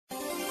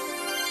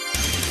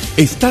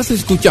Estás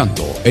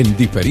escuchando en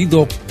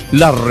diferido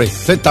la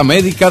receta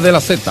médica de la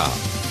Z.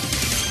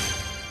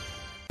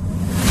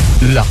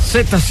 La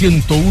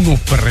Z101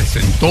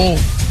 presentó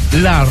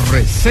la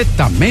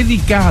receta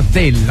médica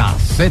de la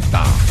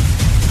Z.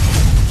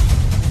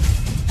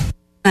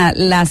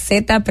 La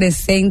Z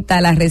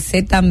presenta la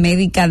receta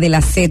médica de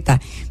la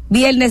Z.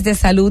 Viernes de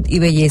salud y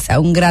belleza.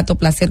 Un grato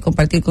placer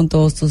compartir con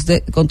todos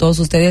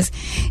ustedes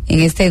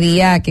en este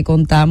día que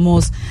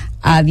contamos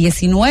a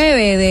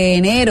 19 de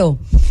enero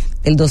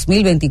del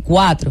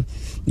 2024.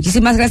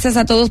 Muchísimas gracias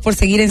a todos por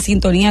seguir en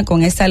sintonía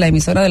con esta, la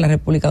emisora de la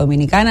República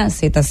Dominicana,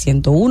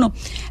 Z101,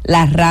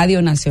 la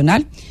Radio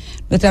Nacional.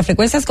 Nuestras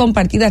frecuencias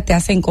compartidas te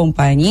hacen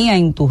compañía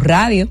en tu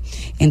radio,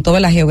 en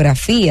toda la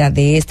geografía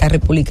de esta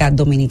República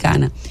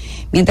Dominicana.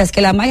 Mientras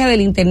que la magia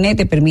del Internet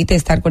te permite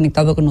estar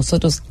conectado con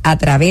nosotros a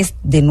través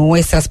de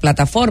nuestras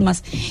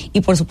plataformas y,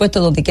 por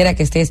supuesto, donde quiera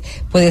que estés,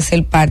 puedes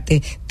ser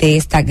parte de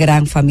esta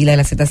gran familia de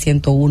la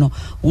Z101,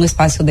 un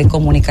espacio de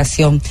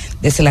comunicación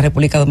desde la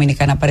República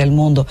Dominicana para el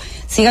mundo.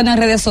 Síganos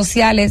en redes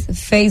sociales,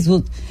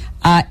 Facebook,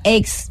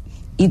 X,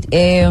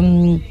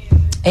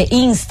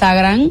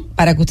 Instagram,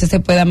 para que usted se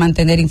pueda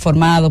mantener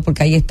informado,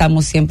 porque ahí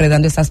estamos siempre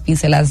dando esas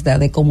pinceladas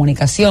de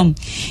comunicación.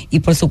 Y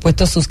por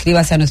supuesto,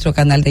 suscríbase a nuestro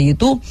canal de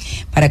YouTube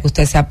para que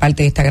usted sea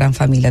parte de esta gran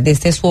familia.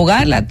 Desde su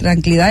hogar, la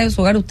tranquilidad de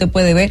su hogar, usted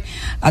puede ver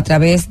a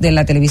través de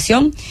la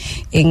televisión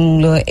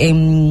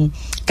en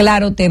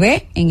Claro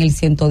TV, en el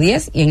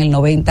 110 y en el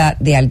 90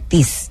 de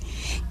Altiz.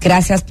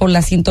 Gracias por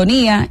la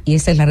sintonía, y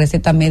esa es la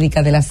receta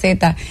médica de la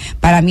Z.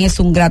 Para mí es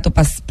un grato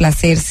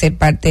placer ser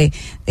parte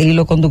del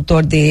hilo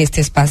conductor de este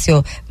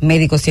espacio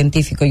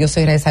médico-científico. Yo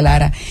soy Raisa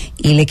Lara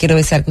y le quiero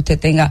desear que usted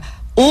tenga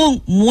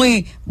un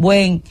muy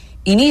buen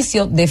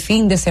inicio de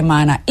fin de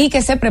semana y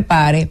que se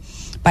prepare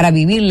para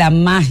vivir la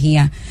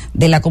magia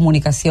de la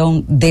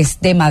comunicación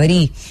desde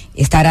Madrid.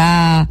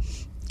 Estará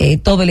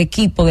todo el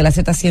equipo de la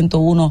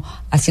Z101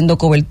 haciendo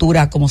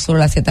cobertura como solo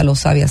la Z lo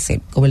sabe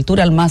hacer,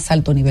 cobertura al más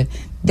alto nivel.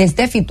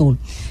 Desde Fitur,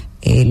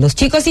 los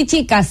chicos y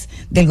chicas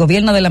del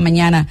Gobierno de la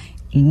Mañana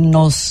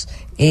nos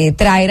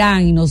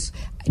traerán y nos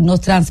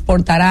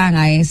transportarán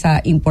a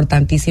esa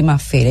importantísima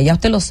feria. Ya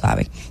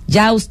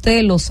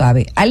usted lo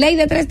sabe, a ley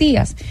de 3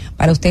 días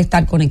para usted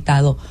estar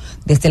conectado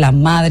desde la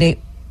madre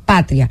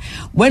patria.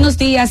 Buenos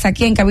días,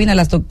 aquí en cabina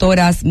las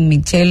doctoras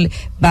Michelle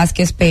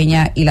Vázquez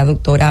Peña y la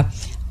doctora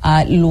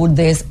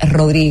Lourdes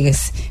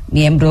Rodríguez,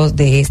 miembros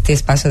de este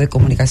espacio de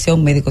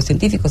comunicación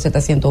médico-científico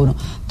Z101.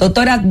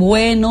 Doctora,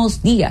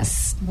 buenos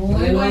días.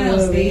 Muy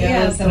buenos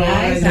días,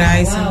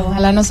 Raisa. Wow,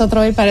 ojalá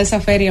nosotros hoy para esa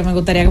feria, me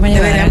gustaría que me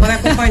llevaran. Deberíamos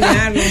de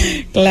acompañarnos.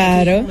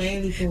 Claro.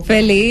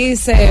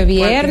 Feliz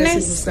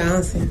viernes,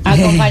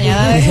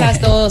 acompañada de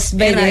esas dos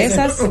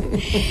bellezas.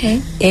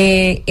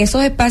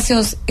 Esos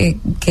espacios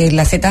que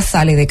la Z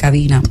sale de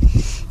cabina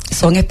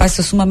son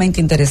espacios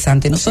sumamente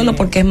interesantes, no solo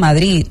porque es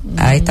Madrid,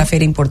 a esta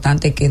feria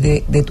importante que es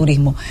de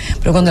turismo,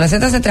 pero cuando la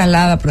Z se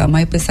traslada a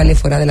programas especiales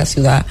fuera de la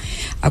ciudad,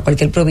 a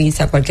cualquier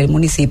provincia, a cualquier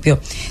municipio,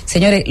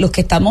 señores, los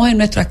que estamos en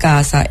nuestras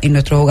casas, en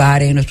nuestros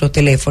hogares, en nuestros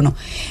teléfonos,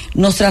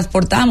 nos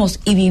transportamos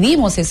y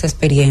vivimos esa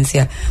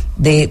experiencia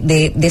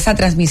de esa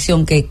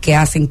transmisión que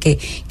hacen que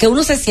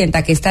uno se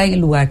sienta que está en el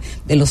lugar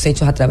de los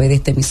hechos a través de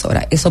esta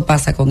emisora. Eso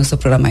pasa con esos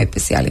programas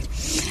especiales.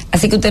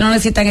 Así que ustedes no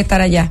necesitan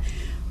estar allá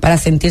para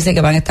sentirse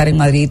que van a estar en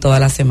Madrid toda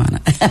la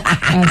semana.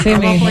 Así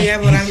mismo.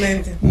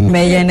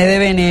 Me llené de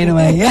veneno.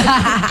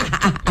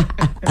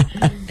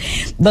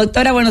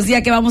 Doctora, buenos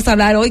días. ¿Qué vamos a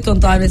hablar hoy con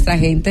toda nuestra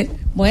gente?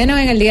 Bueno,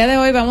 en el día de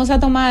hoy vamos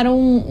a tomar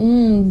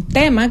un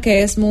tema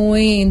que es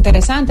muy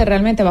interesante.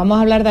 Realmente vamos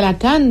a hablar de la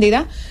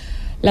cándida.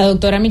 La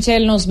doctora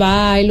Michelle nos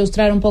va a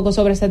ilustrar un poco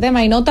sobre este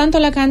tema, y no tanto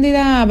la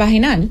cándida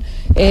vaginal,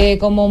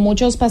 como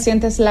muchos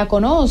pacientes la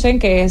conocen,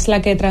 que es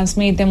la que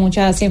transmite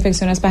muchas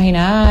infecciones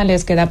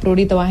vaginales, que da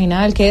prurito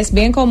vaginal, que es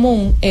bien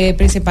común,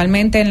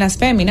 principalmente en las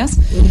féminas,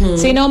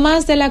 sino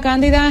más de la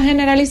cándida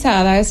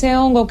generalizada, ese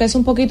hongo que es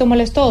un poquito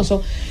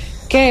molestoso,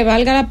 que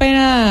valga la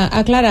pena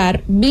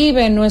aclarar,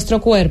 vive en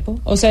nuestro cuerpo,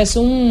 o sea, es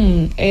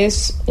un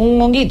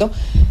honguito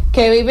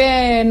que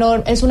vive,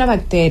 es una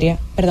bacteria,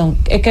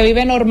 que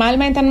vive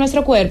normalmente en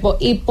nuestro cuerpo,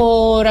 y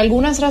por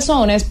algunas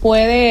razones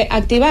puede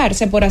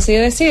activarse, por así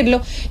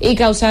decirlo, y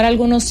causar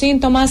algunos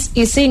síntomas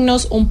y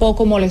signos un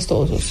poco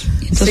molestosos.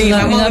 Entonces,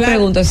 una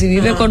pregunta, si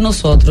vive con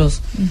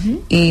nosotros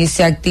y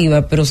se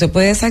activa, pero se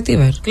puede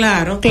desactivar.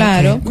 Claro, okay.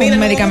 Con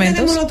medicamentos.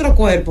 Tenemos nuestro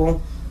cuerpo.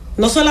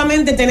 No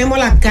solamente tenemos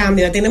la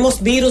cándida,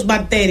 tenemos virus,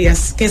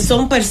 bacterias que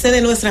son per se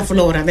de nuestra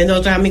flora, de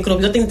nuestra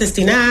microbiota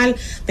intestinal,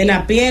 de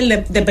la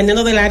piel,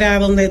 dependiendo del área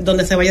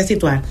donde se vaya a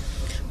situar.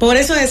 Por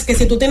eso es que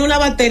si tú tienes una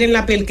bacteria en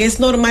la piel que es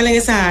normal en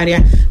esa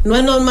área, no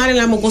es normal en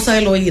la mucosa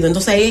del oído,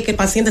 entonces ahí es que el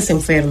paciente se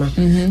enferma.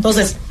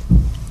 Entonces,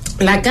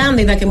 La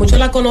cándida, que muchos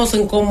la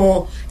conocen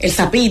como el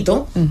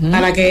sapito,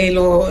 para que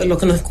los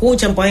que nos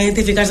escuchan puedan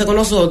identificarse con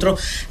nosotros.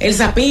 El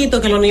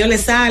sapito que a los niños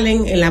les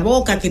salen en la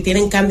boca, que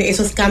tienen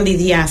eso es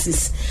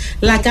candidiasis.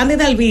 La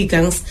cándida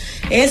albicans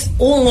es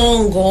un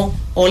hongo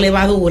o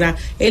levadura,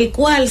 el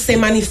cual se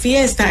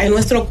manifiesta en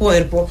nuestro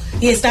cuerpo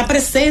y está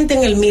presente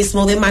en el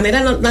mismo de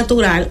manera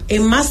natural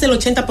en más del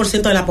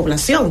 80% de la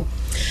población.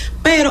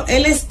 Pero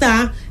él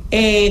está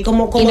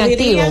como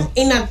inactivo,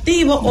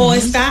 inactivo o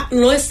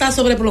no está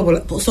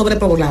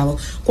sobrepoblado.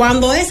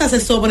 Cuando esa está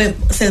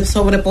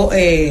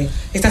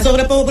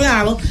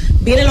sobrepoblado,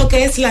 viene lo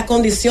que es la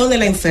condición de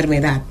la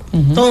enfermedad.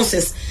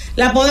 Entonces,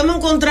 la podemos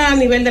encontrar a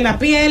nivel de la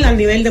piel, a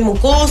nivel de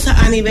mucosa,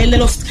 a nivel de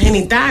los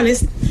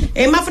genitales.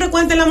 Es más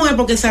frecuente en la mujer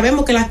porque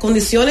sabemos que las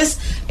condiciones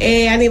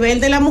a nivel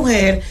de la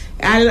mujer,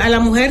 a la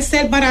mujer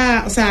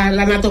la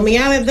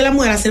anatomía de la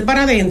mujer, ser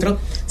para adentro,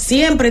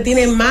 siempre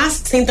tiene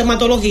más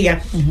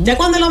sintomatología. Ya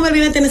cuando el hombre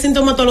viene a tener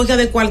sintomatología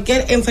de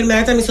cualquier enfermedad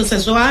de transmisión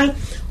sexual,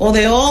 o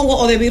de hongo,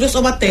 o de virus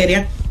o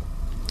bacteria,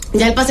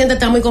 ya el paciente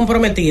está muy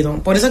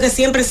comprometido. Por eso que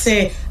siempre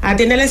se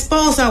atiende a la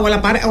esposa o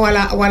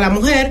a la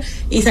mujer,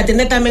 y se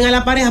atiende también a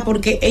la pareja,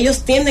 porque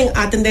ellos tienden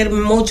a atender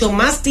mucho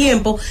más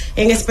tiempo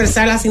en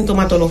expresar la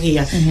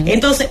sintomatología.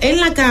 Entonces, en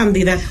la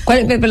cándida...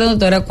 Perdón,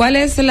 doctora, ¿cuál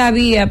es la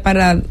vía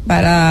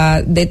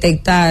para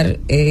detectar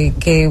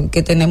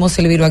que tenemos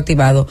el virus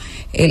activado?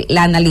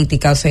 La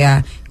analítica, o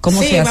sea,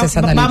 ¿cómo se hace esa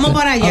analítica?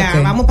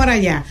 Vamos para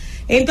allá.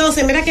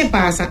 Entonces, mira qué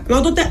pasa.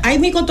 Hay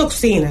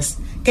micotoxinas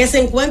que se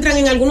encuentran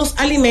en algunos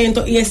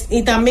alimentos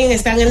y también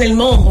están en el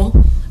mojo.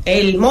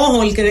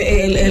 Lo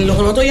que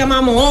nosotros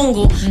llamamos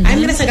hongo. Ay,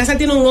 mira, esa casa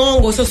tiene un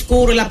hongo, es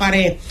oscuro en la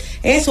pared.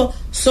 Eso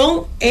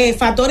son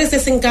factores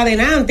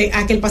desencadenantes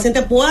a que el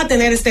paciente pueda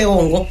tener este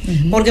hongo,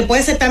 porque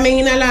puede ser también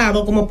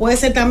inhalado, como puede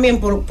ser también,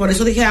 por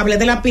eso hablé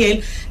de la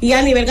piel, y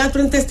a nivel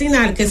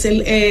gastrointestinal, que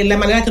es la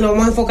manera que nos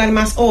vamos a enfocar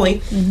más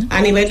hoy,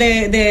 a nivel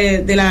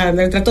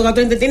del tracto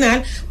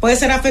gastrointestinal, puede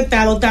ser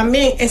afectado.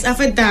 También es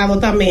afectado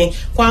también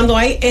cuando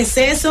hay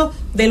exceso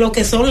de lo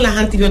que son las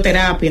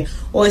antibioterapias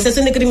o exceso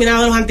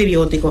indiscriminado de los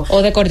antibióticos.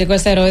 O de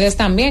corticosteroides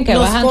también, que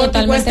bajan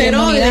totalmente la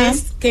inmunidad.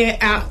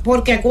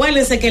 Porque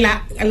acuérdense que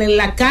la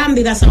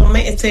cándida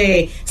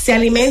se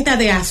alimenta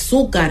de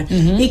azúcar.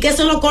 ¿Y qué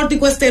son los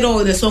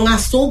corticosteroides? Son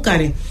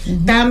azúcares.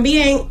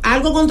 También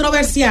algo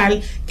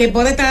controversial que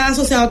puede estar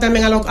asociado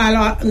también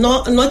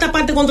no esta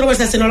parte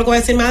controversial, sino lo que voy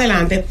a decir más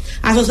adelante,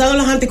 asociado a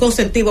los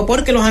anticonceptivos,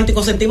 porque los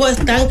anticonceptivos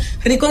están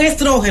ricos en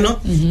estrógeno,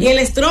 y el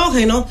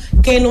estrógeno,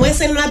 que no es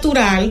el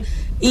natural,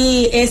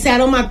 y se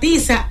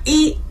aromatiza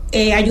y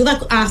ayuda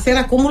a hacer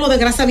acúmulo de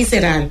grasa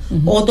visceral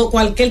o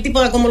cualquier tipo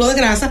de acúmulo de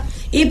grasa,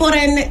 y por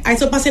ende a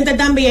esos pacientes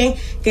también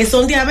que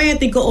son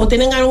diabéticos o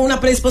tienen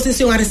alguna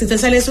predisposición a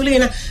resistencia a la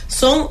insulina,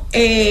 son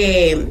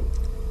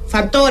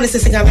factores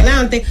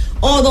desencadenantes,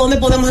 o donde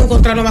podemos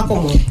encontrar lo más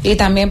común. Y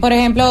también, por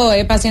ejemplo,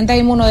 pacientes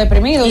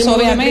inmunodeprimidos,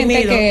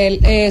 obviamente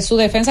que su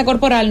defensa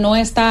corporal no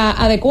está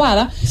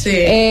adecuada,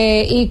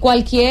 y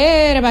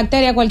cualquier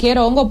bacteria, cualquier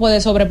hongo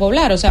puede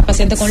sobrepoblar, o sea,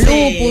 pacientes con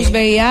lupus,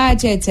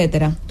 VIH,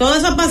 etcétera. Todos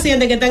esos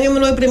pacientes que están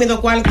inmunodeprimidos,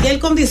 cualquier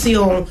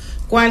condición,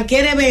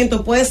 cualquier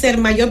evento puede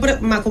ser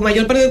con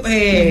mayor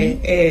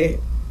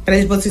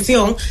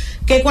predisposición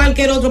que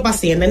cualquier otro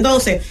paciente.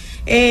 Entonces,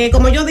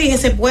 como yo dije,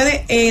 se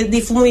puede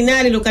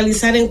difuminar y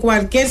localizar en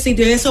cualquier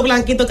sitio. Eso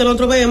blanquito que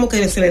nosotros vemos,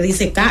 que se le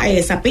dice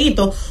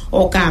sapito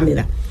o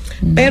cándida.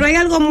 Pero hay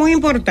algo muy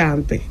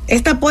importante.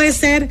 Esta puede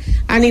ser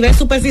a nivel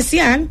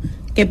superficial,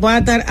 que pueda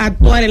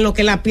actuar en lo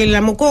que es la piel y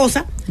la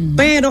mucosa,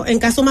 pero en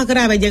casos más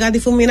graves llega a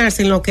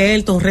difuminarse en lo que es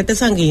el torrente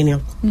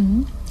sanguíneo.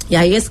 Y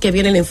ahí es que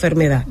viene la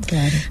enfermedad.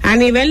 Claro. A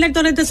nivel del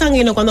torrente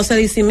sanguíneo, cuando se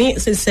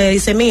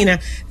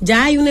disemina,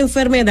 ya hay una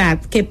enfermedad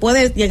que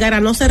puede llegar a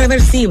no ser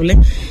reversible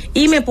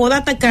y me puede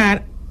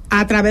atacar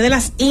a través de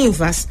las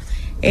linfas,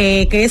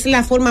 que es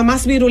la forma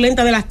más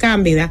virulenta de las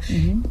cándidas.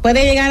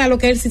 Puede llegar a lo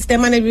que es el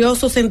sistema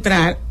nervioso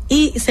central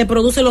y se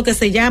produce lo que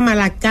se llama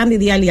la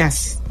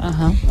candidialisis,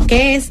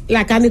 que es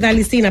la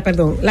candidalicina,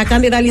 perdón. La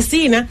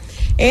candidalicina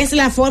es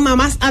la forma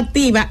más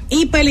activa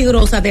y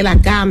peligrosa de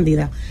la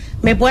cándida.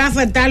 Me puede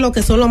afectar lo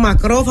que son los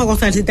macrófagos, o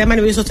sea, el sistema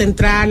nervioso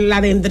central,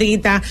 la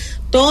dendrita,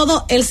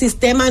 todo el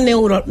sistema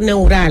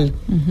neural.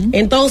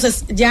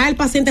 Entonces, ya el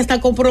paciente está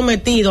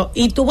comprometido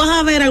y tú vas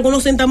a ver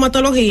algunas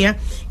sintomatologías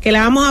que le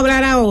vamos a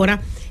hablar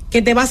ahora,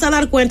 que te vas a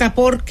dar cuenta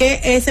por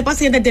qué ese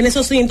paciente tiene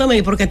esos síntomas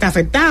y por qué está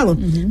afectado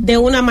de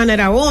una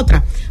manera u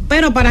otra.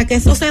 Pero para que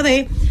eso se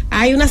dé,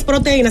 hay unas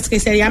proteínas que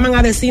se llaman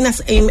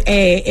adhesinas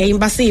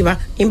invasinas,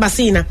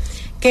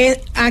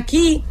 que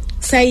aquí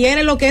se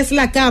hiere lo que es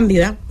la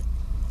cándida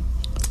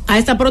a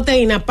esta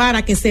proteína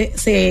para que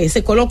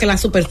se coloque la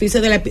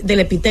superficie del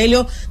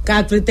epitelio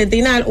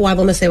gastrointestinal o a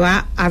donde se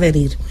va a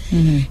adherir.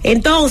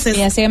 Entonces,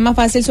 y así es más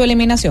fácil su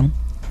eliminación.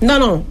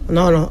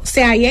 No.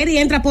 Se adhiere y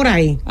entra por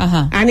ahí.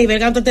 Ajá. A nivel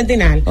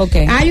gastrointestinal.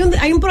 Okay. Hay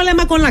un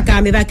problema con la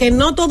cándida, que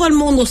no todo el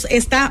mundo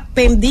está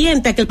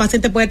pendiente a que el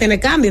paciente puede tener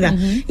cándida.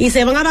 Y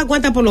se van a dar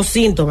cuenta por los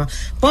síntomas.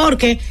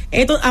 Porque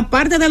esto,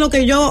 aparte de lo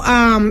que yo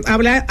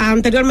hablé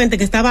anteriormente,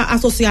 que estaba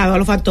asociado a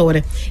los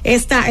factores,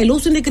 está el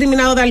uso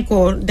indiscriminado de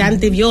alcohol, de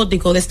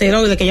antibióticos, de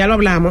esteroides, que ya lo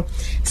hablamos,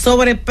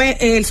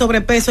 el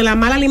sobrepeso, la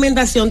mala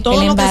alimentación,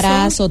 todo el lo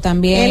embarazo que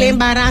también. El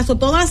embarazo,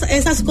 todas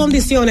esas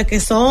condiciones que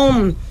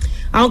son,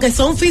 aunque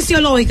son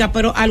fisiológicas,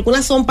 pero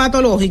algunas son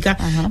patológicas,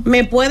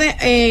 me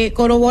puede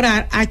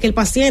corroborar a que el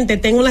paciente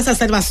tenga una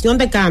exacerbación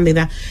de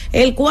cándida,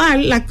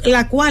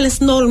 la cual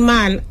es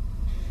normal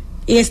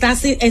y está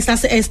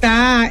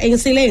en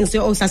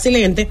silencio o está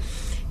silente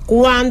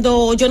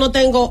cuando yo no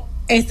tengo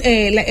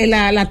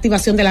la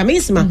activación de la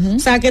misma. O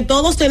sea, que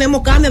todos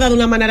tenemos cándida de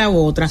una manera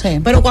u otra. Sí.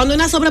 Pero cuando hay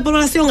una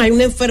sobrepoblación hay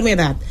una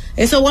enfermedad.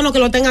 Eso es bueno que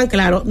lo tengan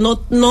claro.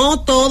 No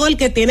todo el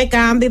que tiene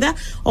cándida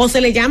o se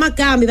le llama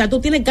cándida,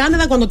 tú tienes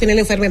cándida cuando tienes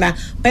la enfermedad,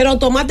 pero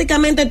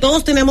automáticamente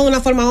todos tenemos de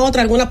una forma u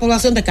otra alguna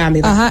población de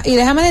cándida. Ajá, y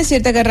déjame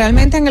decirte que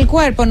realmente en el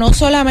cuerpo no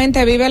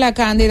solamente vive la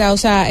cándida, o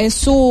sea, es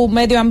su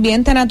medio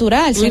ambiente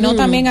natural, sino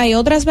también hay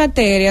otras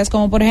bacterias,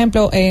 como por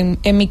ejemplo,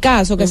 en mi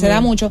caso, que se da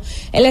mucho,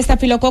 el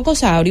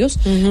Staphylococcus aureus,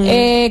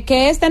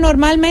 que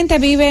normalmente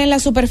vive en la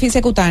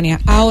superficie cutánea.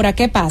 Ahora,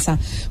 ¿qué pasa?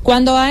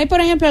 Cuando hay,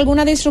 por ejemplo,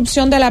 alguna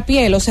disrupción de la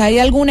piel, o sea, hay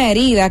alguna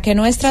herida que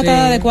no es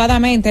tratada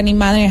adecuadamente ni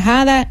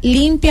manejada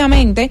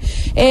limpiamente,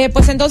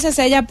 pues entonces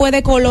ella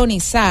puede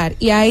colonizar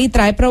y ahí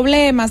trae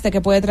problemas de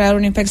que puede traer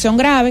una infección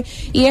grave.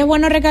 Y es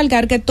bueno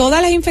recalcar que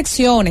todas las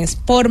infecciones,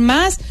 por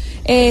más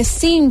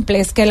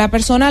simples que la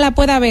persona la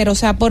pueda ver, o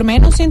sea, por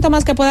menos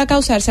síntomas que pueda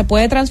causar, se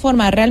puede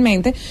transformar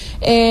realmente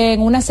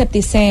en una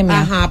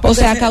septicemia, o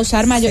sea,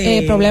 causar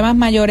problemas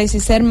mayores y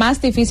ser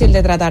más difícil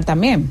de tratar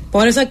también.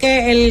 Por eso es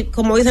que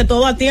como dice,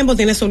 todo a tiempo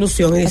tiene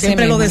solución, y así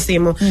siempre mismo lo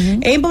decimos.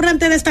 Es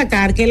importante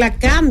destacar que la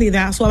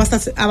cándida, su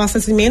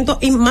abastecimiento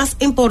y más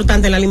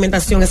importante en la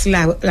alimentación es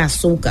la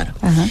azúcar.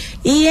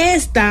 Y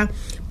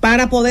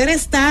para poder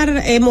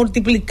estar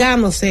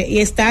multiplicándose y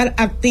estar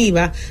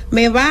activa,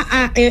 me va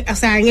o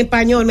sea, en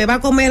español, me va a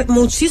comer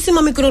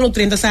muchísimos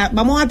micronutrientes. O sea,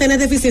 vamos a tener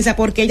deficiencia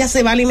porque ella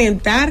se va a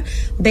alimentar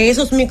de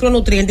esos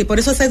micronutrientes. Y por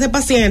eso ese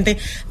paciente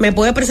me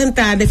puede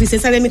presentar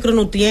deficiencia de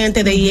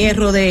micronutrientes, de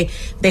hierro, de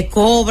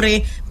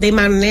cobre, de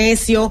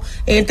magnesio,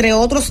 entre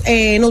otros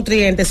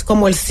nutrientes,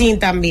 como el zinc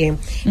también.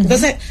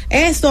 Entonces,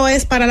 esto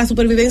es para la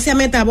supervivencia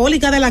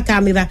metabólica de la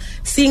cándida.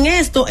 Sin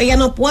esto, ella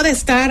no puede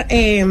estar...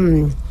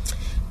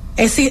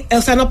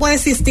 o sea, no puede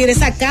existir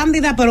esa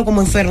cándida, pero como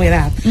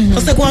enfermedad.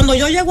 Entonces, cuando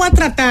yo llego a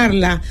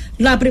tratarla,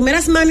 las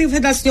primeras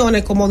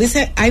manifestaciones, como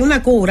dice, hay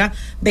una cura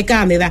de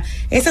cándida,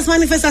 esas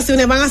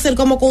manifestaciones van a ser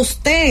como que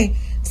usted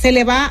se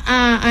le va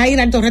a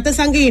ir al torrente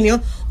sanguíneo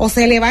o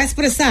se le va a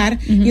expresar,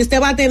 y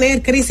usted va a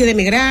tener crisis de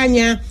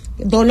migraña,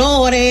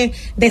 dolores,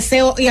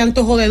 deseo y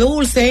antojo de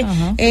dulce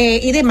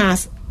y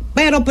demás.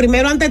 Pero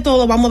primero, ante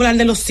todo, vamos a hablar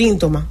de los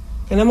síntomas.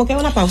 Tenemos que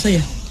dar una pausa ya.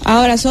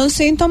 Ahora, son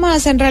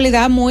síntomas en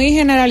realidad muy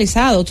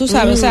generalizados, tú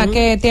sabes, o sea,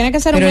 que tiene que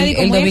ser un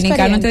médico muy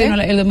experiente.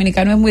 El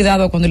dominicano es muy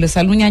dado cuando le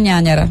sale una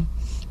ñañara.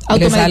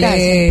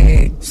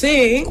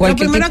 Sí, lo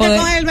primero que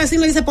coge el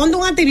vecino y dice, ponte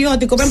un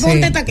antibiótico,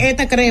 ponte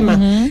esta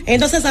crema.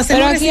 Entonces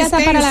hacemos resistencia. Pero aquí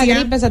hasta para la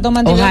gripe se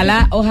toma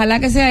antibiótico. Ojalá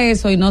que sea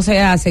eso y no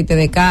sea aceite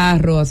de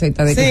carro,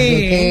 aceite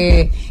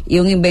de y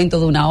un invento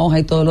de una hoja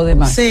y todo lo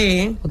demás.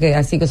 Sí. Porque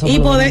así que somos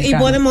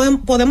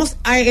podemos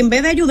en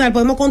vez de ayudar,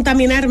 podemos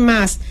contaminar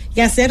más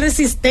y hacer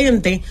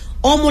resistente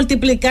o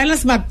multiplicar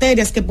las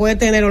bacterias que puede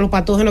tener o los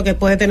patógenos que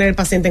puede tener el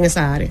paciente en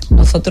esa área.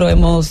 Nosotros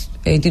hemos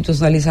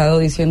institucionalizado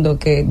diciendo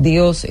que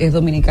Dios es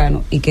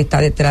dominicano y que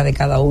está detrás de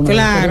cada uno.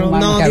 Claro,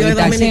 Dios es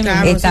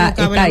dominicano. Esta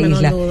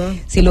isla,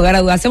 sin lugar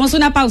a dudas. Hacemos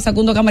una pausa,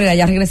 Cundo Camarera,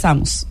 ya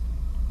regresamos.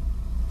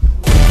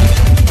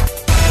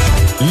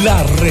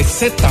 La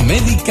receta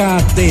médica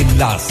de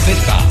la Z.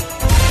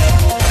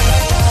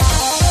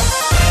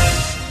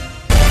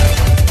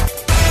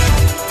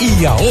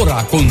 Y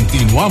ahora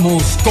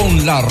continuamos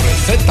con la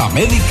receta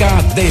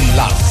médica de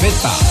la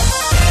Z.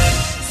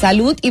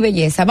 Salud y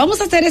belleza.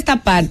 Vamos a hacer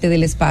esta parte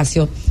del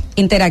espacio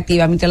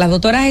interactiva. Mientras las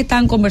doctoras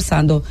están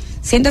conversando,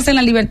 siéntase en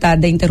la libertad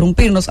de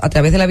interrumpirnos a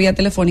través de la vía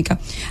telefónica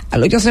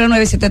al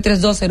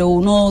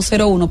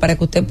 809-732-0101 para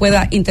que usted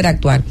pueda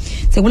interactuar.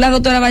 Según las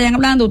doctoras vayan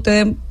hablando,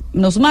 ustedes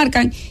nos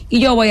marcan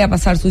y yo voy a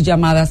pasar sus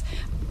llamadas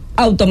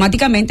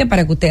automáticamente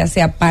para que usted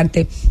sea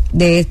parte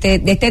de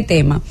este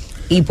tema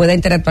y pueda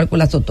interactuar con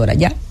las doctoras.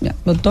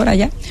 Doctora,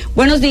 ya.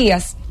 Buenos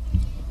días.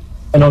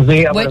 Buenos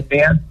días. Buenos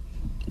días.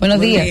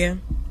 Buenos días.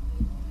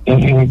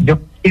 Yo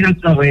quiero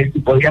saber si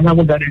podrían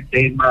abordar el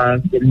tema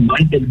del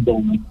mal del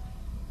domo,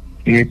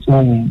 que es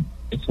un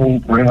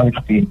problema de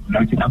la piel.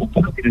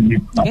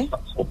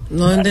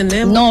 No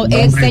entendemos. No,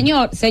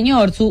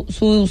 señor,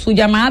 su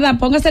llamada,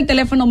 póngase el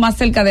teléfono más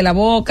cerca de la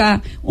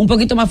boca, un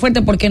poquito más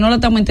fuerte porque no lo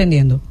estamos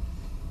entendiendo.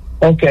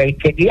 Ok,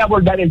 quería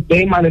abordar el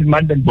tema del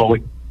mal del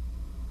bowling.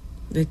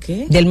 ¿De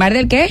qué? ¿Del mar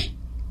del qué?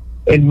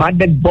 El mar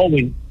del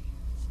bowling.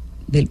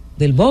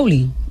 Del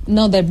bowling.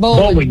 No, de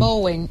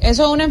Bowen.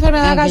 Eso es una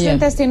enfermedad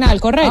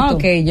gastrointestinal, ¿correcto? Ah,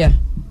 ok, ya.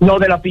 No,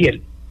 de la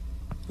piel.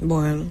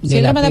 Bueno.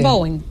 Síndrome de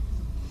Bowen.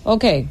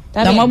 Ok,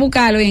 vamos a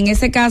buscarlo y en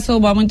ese caso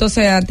vamos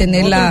entonces a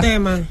tenerla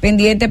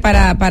pendiente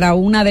para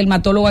una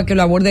dermatóloga que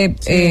lo aborde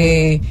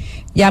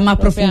ya más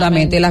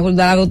profundamente. La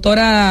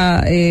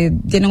doctora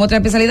tienen otras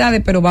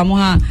especialidades, pero vamos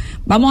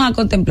a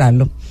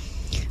contemplarlo.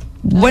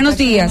 Buenos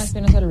días.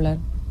 Celular,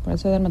 por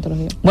eso es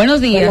dermatología. Buenos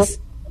días.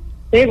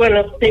 Sí,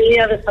 buenos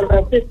días de San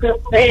Francisco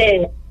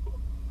de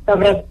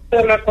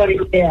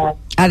Macorís.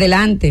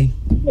 Adelante.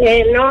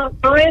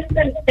 No es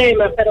el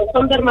tema, pero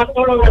son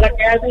dermatólogos las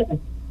que hacen.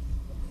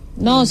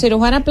 No,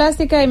 cirujana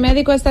plástica y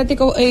médico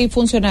estético y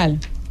funcional.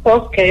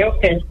 Ok,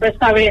 pues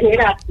está bien,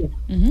 gracias.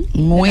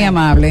 Muy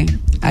amable,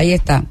 ahí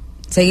está.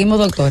 Seguimos,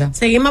 doctora.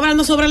 Seguimos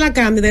hablando sobre la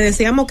cándida.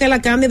 Decíamos que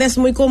la cándida es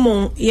muy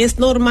común y es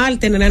normal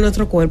tener en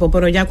nuestro cuerpo,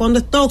 pero ya cuando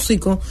es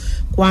tóxico,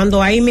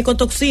 cuando hay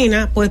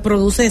micotoxina, pues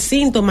produce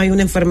síntomas y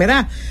una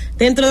enfermedad.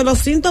 Dentro de los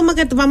síntomas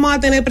que vamos a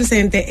tener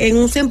presentes, en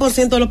un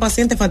 100% de los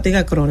pacientes,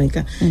 fatiga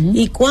crónica.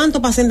 ¿Y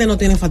cuántos pacientes no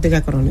tienen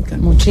fatiga crónica?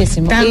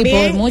 Muchísimo. También,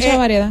 y por mucha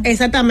variedad.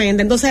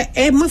 Exactamente. Entonces,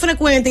 es muy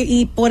frecuente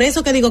y por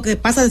eso que digo que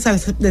pasa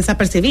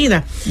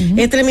desapercibida.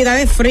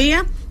 Extremidades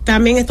frías.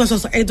 También esto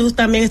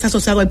también está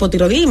asociado al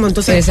hipotiroidismo.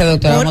 Entonces,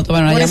 doctora, vamos a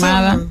tomar una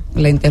llamada.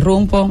 Le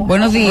interrumpo.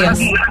 Buenos días.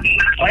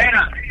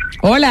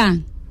 Hola.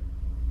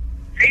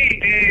 Sí,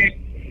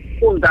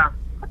 pregunta.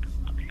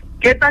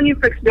 ¿Qué tan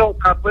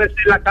infecciosa puede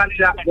ser la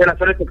cándida en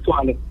relaciones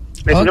sexuales?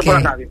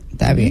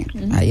 Está bien.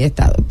 Ahí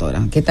está,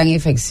 doctora. ¿Qué tan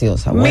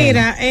infecciosa? Bueno.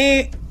 Mira,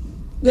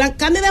 la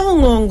cándida es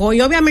un hongo y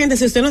obviamente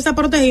si usted no está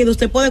protegido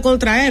usted puede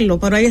contraerlo,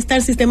 pero ahí está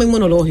el sistema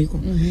inmunológico.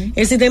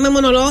 El sistema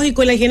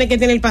inmunológico y la higiene que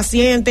tiene el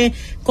paciente,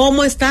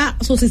 cómo está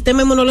su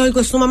sistema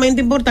inmunológico es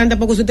sumamente importante,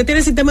 porque si usted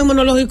tiene el sistema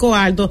inmunológico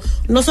alto,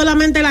 no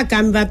solamente la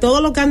cándida,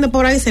 todo lo que ande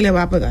por ahí se le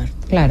va a pegar.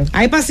 Claro.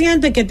 Hay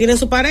pacientes que tienen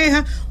su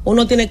pareja,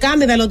 uno tiene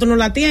cándida, el otro no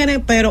la tiene,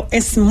 pero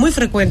es muy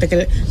frecuente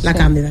que la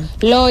cándida.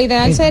 Lo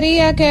ideal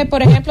sería que,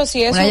 por ejemplo,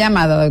 si eso... Una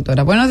llamada,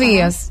 doctora. Buenos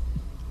días.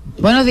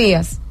 Buenos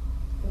días.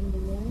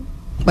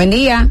 Buen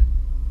día.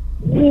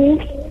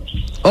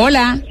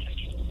 Hola.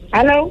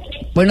 ¿Aló?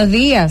 Buenos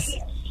días.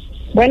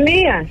 Buen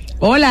día.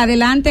 Hola,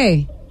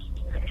 adelante.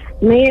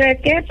 Mire,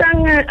 ¿qué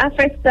tan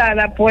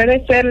afectada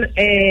puede ser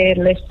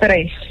el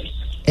estrés?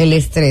 El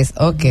estrés,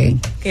 ok.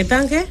 ¿Qué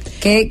tan qué?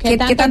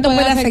 ¿Qué tanto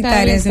puede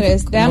afectar el ese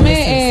estrés?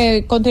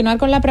 Déjame continuar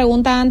con la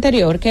pregunta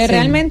anterior, que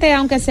realmente,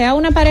 aunque sea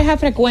una pareja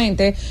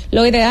frecuente,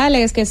 lo ideal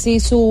es que si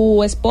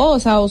su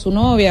esposa o su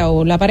novia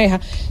o la pareja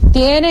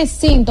tiene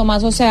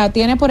síntomas, o sea,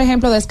 tiene, por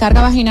ejemplo,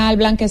 descarga vaginal,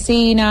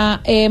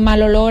 blanquecina,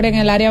 mal olor en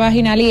el área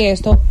vaginal y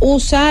esto,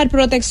 usar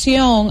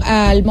protección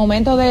al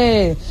momento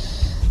del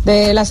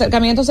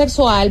acercamiento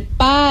sexual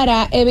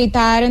para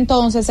evitar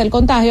entonces el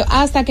contagio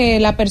hasta que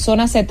la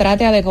persona se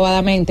trate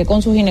adecuadamente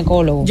con su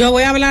ginecólogo. Yo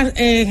voy a hablar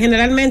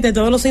generalmente de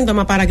todos los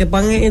síntomas para que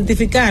puedan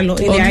identificarlo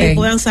y de ahí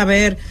puedan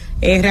saber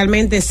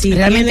realmente si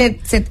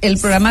el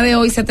programa de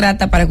hoy se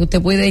trata para que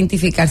usted pueda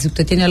identificar si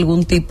usted tiene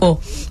algún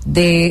tipo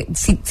de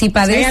si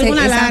padece hay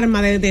alguna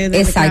alarma de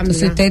exacto, cándida.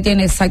 Si usted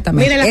tiene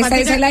exactamente. Mire, esa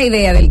es la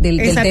idea del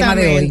tema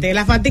de hoy.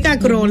 La fatiga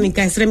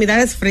crónica,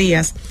 extremidades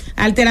frías,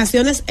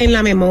 alteraciones en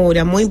la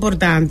memoria, muy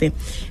importante.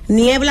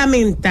 Niebla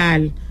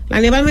mental. La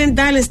niebla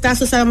mental está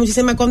asociada a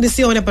muchísimas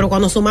condiciones, pero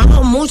cuando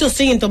sumamos muchos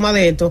síntomas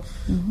de esto,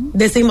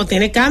 decimos,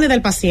 tiene cándida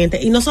el paciente.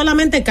 Y no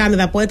solamente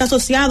cándida, puede estar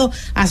asociado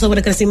a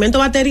sobrecrecimiento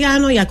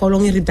bacteriano y a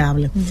colon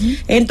irritable.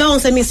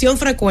 Entonces, emisión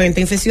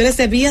frecuente, infecciones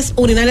de vías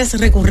urinarias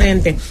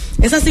recurrentes.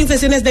 Esas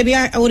infecciones de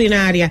vía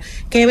urinaria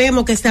que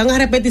vemos que están a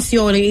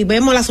repetición y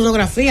vemos la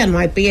sonografía, no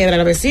hay piedra,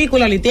 la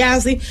vesícula,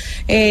 litiasis.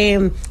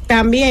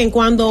 También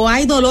cuando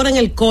hay dolor en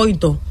el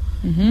coito,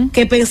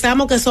 que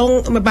pensamos que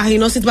son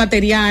vaginosis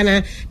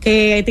bacteriana,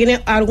 que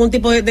tiene algún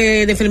tipo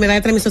de enfermedad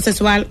de transmisión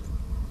sexual,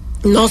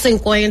 no se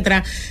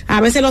encuentra. A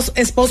veces los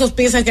esposos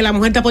piensan que la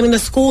mujer está poniendo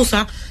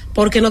excusa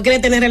porque no quiere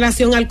tener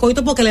relación al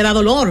coito porque le da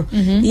dolor.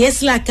 Y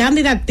es la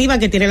cándida activa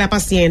que tiene la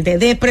paciente.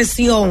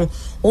 Depresión,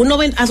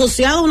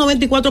 asociado a un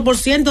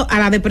 94% a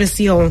la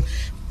depresión.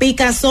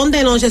 Picazón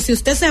de noche, si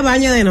usted se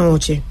baña de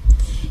noche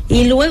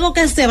y luego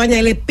que se baña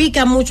y le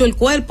pica mucho el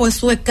cuerpo,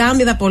 eso es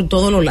cándida por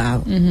todos los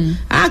lados.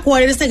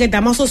 Acuérdense que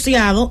estamos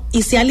asociados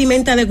y se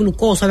alimenta de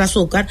glucosa, de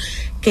azúcar,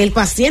 que el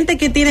paciente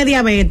que tiene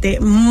diabetes,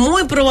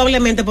 muy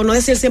probablemente, por no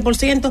decir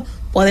 100%,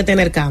 puede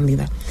tener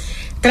cándida.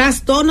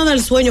 Trastorno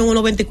del sueño, un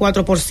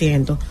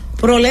 94%.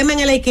 Problema en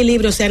el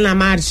equilibrio, o sea, en la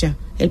marcha.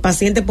 El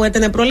paciente puede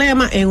tener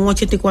problemas en un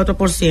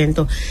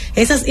 84%.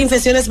 Esas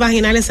infecciones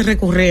vaginales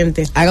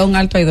recurrentes. Haga un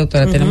alto ahí,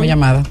 doctora, tenemos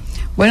llamada.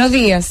 Buenos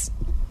días.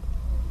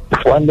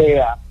 Buen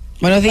día.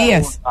 Buenos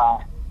días.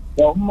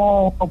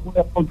 ¿Cómo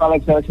puede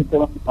fortalecer el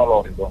sistema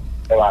inmunológico?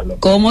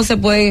 ¿Cómo se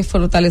puede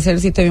fortalecer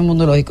el sistema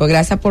inmunológico?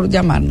 Gracias por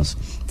llamarnos.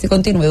 Si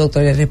continúe,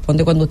 doctor, le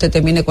responde cuando usted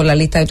termine con la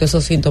lista de todos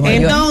esos síntomas.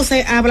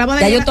 Entonces, hablamos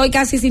de... Ya yo estoy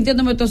casi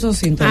sintiéndome todos esos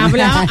síntomas.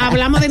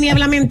 Hablamos de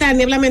niebla mental.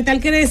 Niebla mental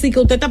quiere decir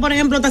que usted está, por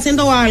ejemplo, está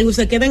haciendo algo y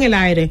se queda en el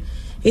aire.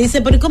 y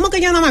dice, pero ¿cómo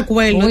que yo no me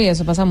acuerdo? Uy,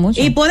 eso pasa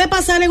mucho. Y puede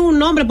pasar en un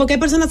nombre, porque hay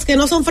personas que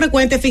no son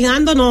frecuentes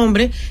fijando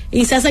nombres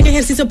y se hacen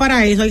ejercicio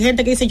para eso. Hay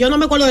gente que dice, yo no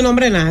me acuerdo de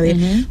nombre de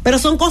nadie, pero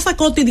son cosas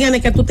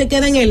cotidianas que tú te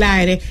quedas en el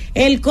aire.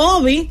 El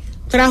COVID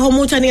trajo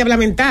mucha niebla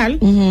mental,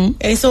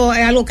 eso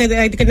es algo que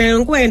hay que tener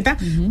en cuenta,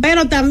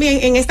 pero también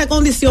en esta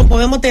condición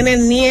podemos tener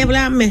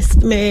niebla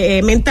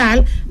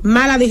mental,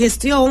 mala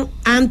digestión,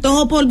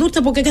 antojo por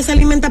dulce, porque es que se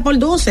alimenta por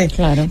dulce.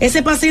 Claro.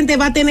 Ese paciente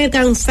va a tener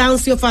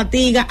cansancio,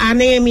 fatiga,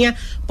 anemia,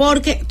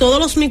 porque todos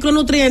los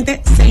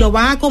micronutrientes se lo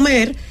va a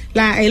comer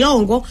el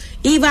hongo,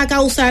 y va a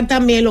causar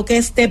también lo que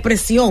es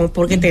depresión,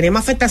 porque tenemos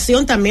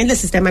afectación también del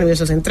sistema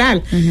nervioso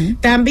central.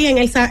 También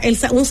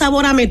un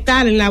sabor a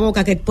metal en la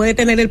boca que puede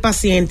tener el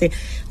paciente,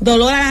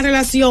 dolor a la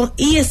relación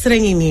y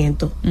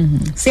estreñimiento.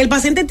 Si el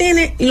paciente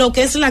tiene lo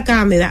que es la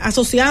cándida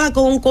asociada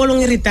con un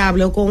colon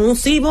irritable o con un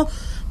SIBO,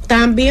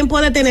 también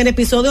puede tener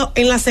episodios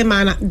en la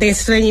semana de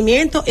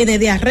estreñimiento y de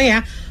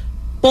diarrea.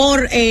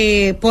 Por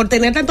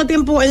tener tanto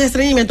tiempo en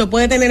estreñimiento,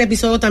 puede tener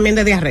episodios también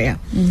de diarrea.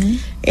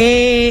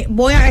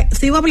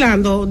 Sigo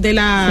hablando de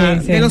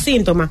los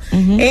síntomas.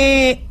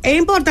 Es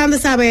importante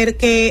saber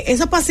que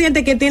esos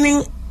pacientes que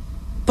tienen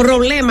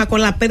problemas con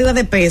la pérdida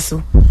de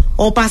peso,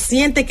 o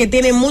pacientes que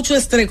tienen mucho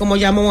estrés, como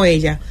llamó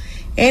ella,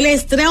 el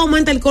estrés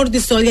aumenta el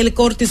cortisol, y el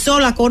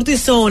cortisol, la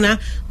cortisona,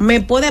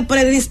 me puede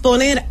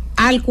predisponer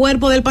al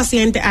cuerpo del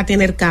paciente a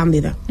tener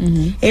cándida.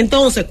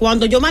 Entonces,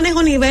 cuando yo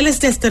manejo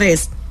niveles de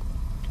estrés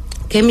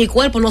que mi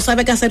cuerpo no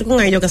sabe qué hacer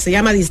con ello, que se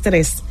llama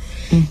distrés,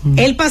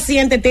 el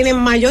paciente tiene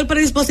mayor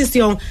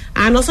predisposición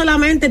a no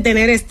solamente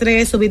tener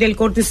estrés, subir el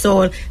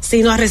cortisol,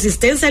 sino a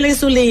resistencia a la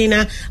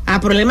insulina, a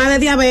problemas de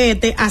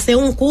diabetes, a hacer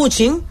un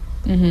Cushing.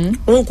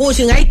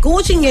 Hay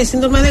Cushing y el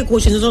síndrome de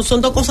Cushing,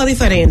 son dos cosas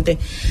diferentes.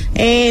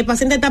 El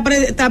paciente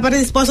está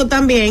predispuesto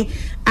también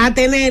a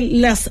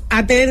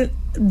tener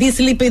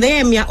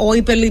dislipidemia o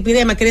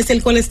hiperlipidemia, que es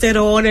el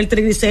colesterol, el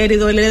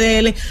triglicérido, el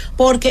LDL,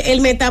 porque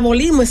el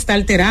metabolismo está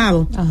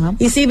alterado.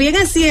 Y si bien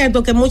es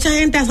cierto que mucha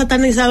gente ha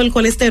satanizado el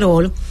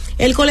colesterol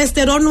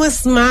no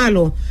es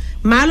malo.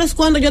 Malo es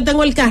cuando yo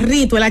tengo el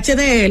carrito, el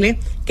HDL,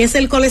 que es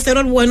el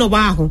colesterol bueno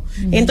bajo.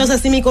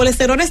 Entonces, si mi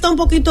colesterol está un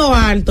poquito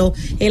alto,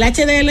 el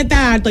HDL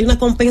está alto, hay una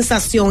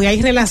compensación y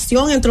hay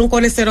relación entre un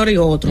colesterol y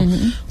otro.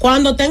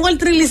 Cuando tengo el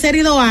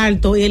triglicérido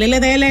alto y el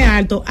LDL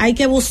alto, hay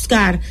que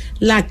buscar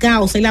la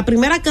causa. Y la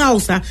primera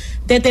causa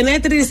de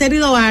tener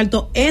triglicérido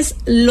alto es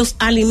los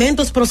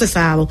alimentos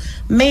procesados.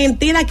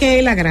 Mentira que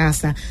es la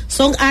grasa.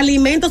 Son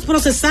alimentos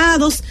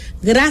procesados,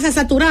 grasa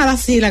saturada,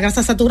 sí, la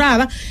grasa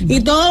saturada,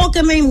 y todo lo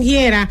que me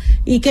ingiera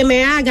y que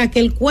me haga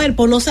que el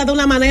cuerpo no sea de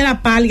una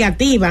manera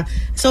paliativa.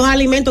 Esos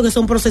alimentos que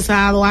son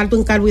procesados, alto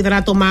en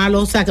carbohidratos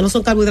malos, o sea, que no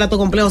son carbohidratos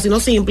complejos, sino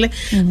simples,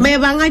 me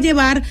van a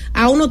llevar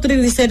a unos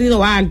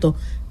triglicéridos altos.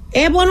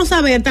 Es bueno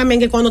saber también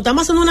que cuando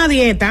estamos haciendo una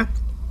dieta,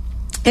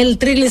 el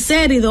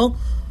triglicérido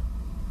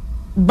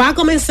va a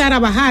comenzar a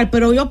bajar,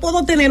 pero yo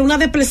puedo tener una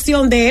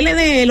depresión de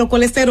LDL o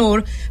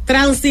colesterol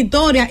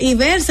transitoria y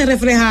verse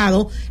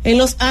reflejado en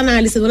los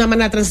análisis de una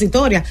manera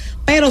transitoria,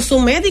 pero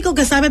su médico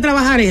que sabe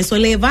trabajar eso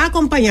le va a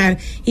acompañar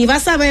y va a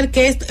saber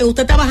que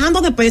usted está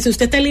bajando de peso y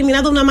usted está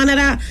eliminando de una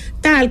manera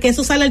tal que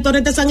eso sale al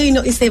torrente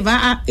sanguíneo y se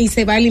va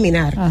a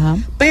eliminar.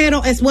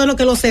 Pero es bueno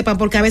que lo sepan,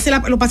 porque a veces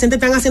los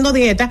pacientes están haciendo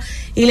dieta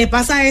y le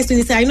pasa esto y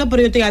dice, ay no,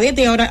 pero yo estoy a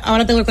dieta y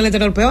ahora tengo el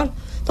colesterol peor.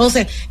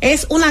 Entonces,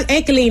 es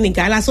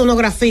clínica, la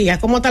sonografía.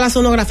 ¿Cómo está la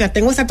sonografía?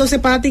 Tengo esa tos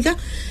hepática,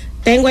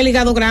 tengo el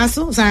hígado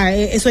graso, o sea,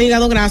 eso es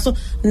hígado graso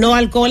no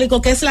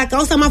alcohólico, que es la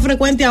causa más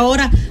frecuente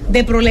ahora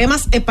de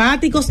problemas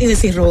hepáticos y de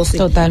cirrosis.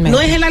 Totalmente.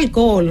 No es el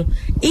alcohol.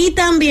 Y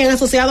también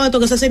asociado a esto,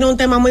 que eso sería un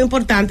tema muy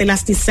importante,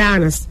 las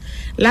tisanas.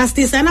 Las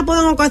tisanas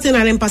pueden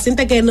ocasionar en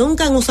pacientes que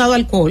nunca han usado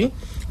alcohol,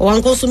 o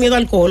han consumido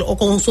alcohol, o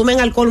consumen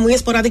alcohol muy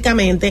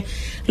esporádicamente,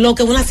 lo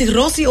que es una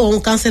cirrosis o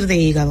un cáncer de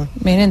hígado.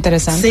 Mira,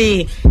 interesante.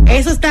 Sí,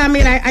 eso está,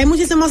 mira, hay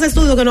muchísimos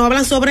estudios que nos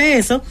hablan sobre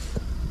eso.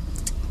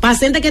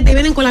 Pacientes que te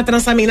vienen con la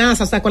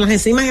transaminasa, o sea, con las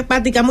enzimas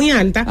hepáticas muy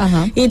altas,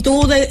 y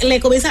tú le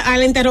comienzas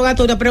al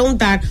interrogatorio a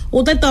preguntar,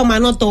 ¿usted toma?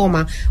 No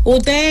toma.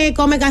 ¿Usted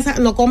come grasa?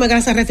 No come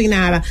grasa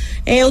refinada.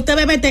 ¿Usted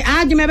bebe té?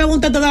 Yo me bebo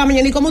un té toda la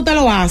mañana. ¿Y cómo usted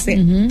lo hace?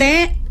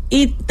 Té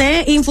y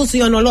té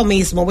infusión no es lo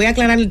mismo. Voy a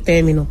aclarar el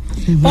término,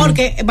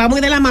 porque va muy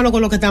de la mano con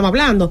lo que estamos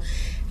hablando.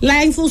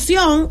 La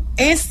infusión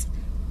es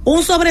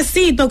un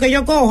sobrecito que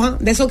yo coja,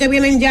 de esos que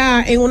vienen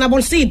ya en una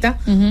bolsita,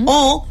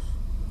 o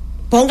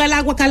ponga el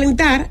agua a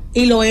calentar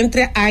y lo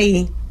entre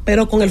ahí,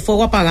 pero con el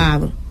fuego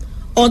apagado.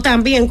 O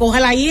también coja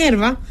la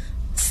hierba,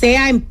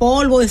 sea en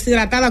polvo,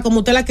 deshidratada, como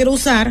usted la quiera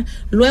usar,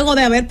 luego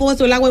de haber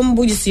puesto el agua en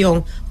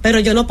ebullición,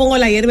 pero yo no pongo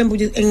la hierba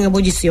en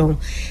ebullición.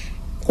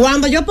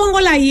 Cuando yo pongo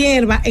la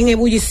hierba en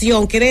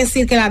ebullición, quiere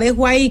decir que la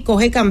dejo ahí,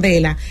 coge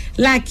candela.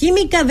 La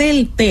química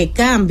del té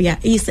cambia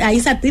y ahí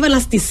se activan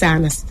las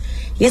tisanas.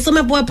 y eso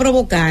me puede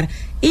provocar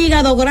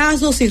hígado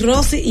graso,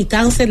 cirrosis y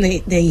cáncer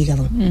de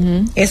hígado.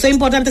 Eso es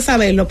importante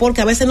saberlo,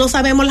 porque a veces no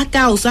sabemos las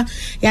causas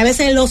y a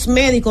veces los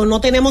médicos no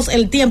tenemos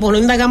el tiempo, no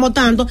indagamos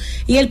tanto,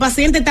 y el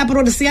paciente está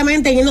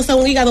progresivamente yéndose a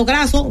un hígado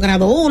graso,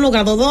 grado 1,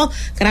 grado 2,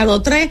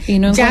 grado 3, y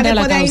no ya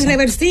después de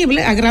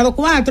irreversible a grado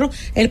 4,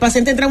 el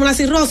paciente entra en una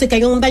cirrosis, que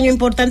hay un daño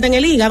importante en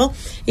el hígado,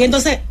 y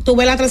entonces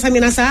tuve la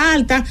transaminasa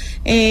alta.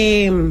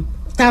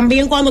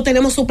 También cuando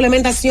tenemos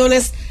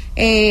suplementaciones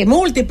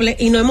múltiples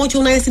y no hemos hecho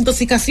una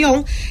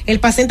desintoxicación, el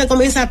paciente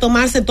comienza a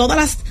tomarse todas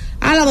las...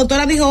 la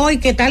doctora dijo hoy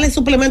que tales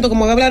suplementos,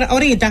 como voy a hablar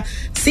ahorita,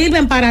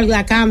 sirven para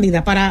la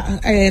cándida, para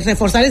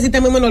reforzar el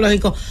sistema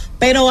inmunológico.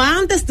 Pero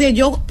antes de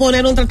yo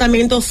poner un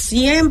tratamiento,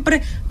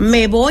 siempre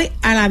me voy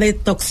a la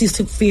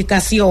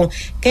detoxificación,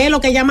 que es lo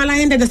que llama la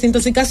gente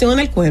desintoxicación en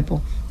el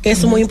cuerpo, que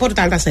es muy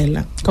importante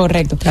hacerla.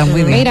 Correcto. Está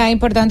muy bien. Mira,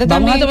 importante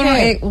Vamos también a tomar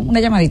que... una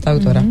llamadita,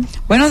 doctora.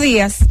 Buenos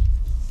días.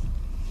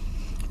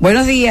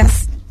 Buenos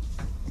días.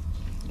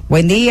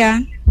 Buen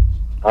día.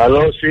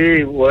 Aló,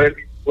 sí,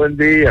 buen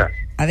día.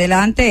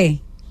 Adelante.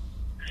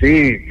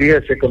 Sí,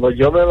 fíjese, cuando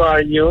yo me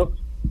baño,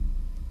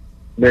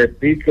 me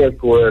pica el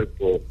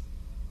cuerpo.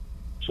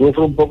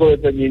 Sufro un poco de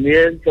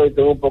teñimiento y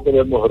tengo un poco de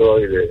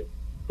hemorroides.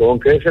 ¿Con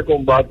qué se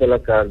combate la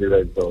cándida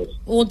entonces?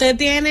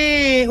 ¿Usted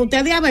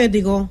es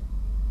diabético?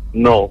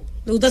 No.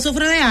 ¿Usted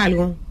sufre de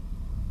algo?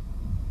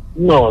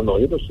 No,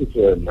 yo no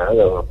sufro de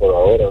nada, por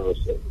ahora no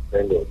sé,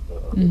 tengo...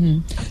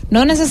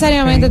 No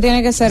necesariamente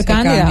tiene que ser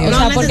cándida, o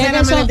sea, No porque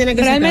necesariamente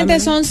realmente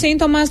son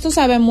síntomas, tú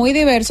sabes, muy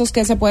diversos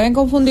que se pueden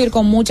confundir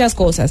con muchas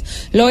cosas.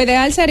 Lo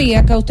ideal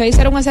sería que usted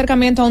hiciera un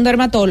acercamiento a un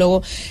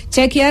dermatólogo,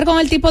 chequear con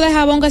el tipo de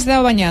jabón que se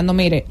está bañando.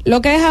 Mire,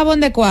 lo que es jabón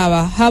de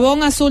cuava,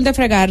 jabón azul de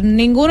fregar,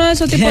 ninguno de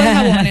esos tipos de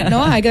jabones,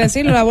 no, hay que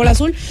decirlo, la bola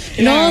azul,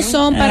 no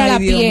son para la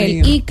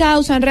piel y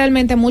causan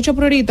realmente mucho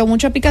prurito,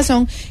 mucha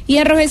picazón y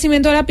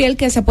enrojecimiento de la piel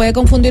que se puede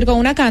confundir con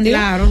una cándida.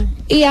 Claro.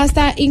 Y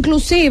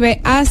inclusive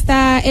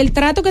hasta el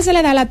trato que se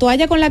le da a la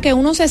toalla con la que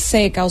uno se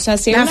seca, o sea,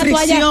 si es la una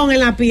fricción toalla en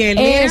la piel,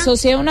 eso,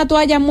 si es una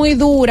toalla muy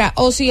dura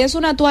o si es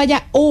una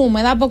toalla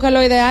húmeda, porque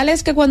lo ideal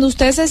es que cuando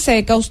usted se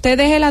seca, usted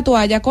deje la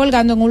toalla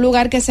colgando en un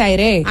lugar que se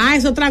airee.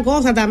 Es otra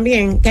cosa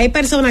también, que hay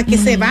personas que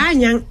se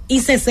bañan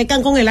y se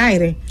secan con el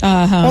aire.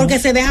 Ajá. Porque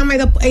se dejan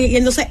medio, y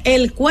entonces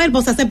el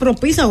cuerpo se hace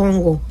propicio a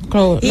hongo.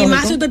 Y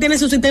más si usted tiene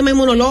su sistema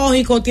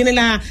inmunológico, tiene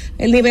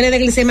el nivel de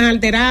glicemia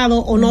alterado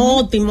o no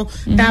óptimo,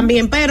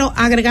 también. Pero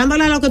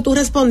agregándole a lo que tú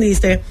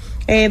respondiste,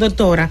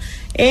 doctora,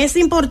 es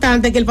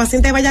importante que el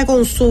paciente vaya a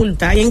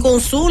consulta, y en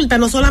consulta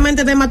no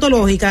solamente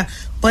dermatológica,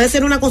 puede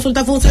ser una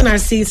consulta funcional.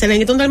 Si se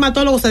necesita un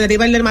dermatólogo, se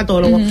deriva el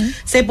dermatólogo.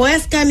 Se puede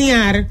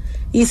escanear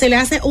y se le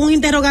hace un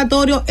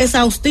interrogatorio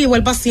exhaustivo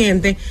al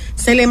paciente,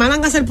 se le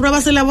mandan a hacer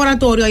pruebas en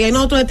laboratorio y ahí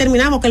nosotros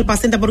determinamos que el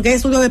paciente, porque hay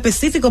estudios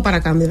específicos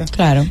para cándida.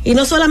 Claro. Y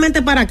no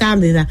solamente para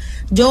cándida.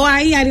 Yo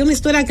ahí haría una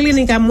historia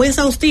clínica muy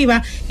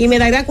exhaustiva y me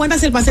daría cuenta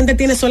si el paciente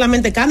tiene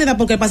solamente cándida,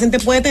 porque el paciente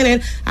puede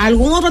tener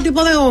algún otro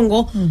tipo de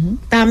hongo,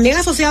 también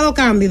asociado a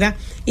cándida,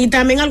 y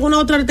también algunas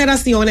otras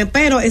alteraciones,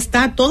 pero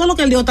está todo lo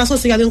que él dijo está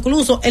asociado,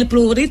 incluso el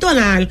prurito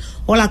anal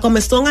o la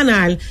comezón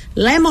anal,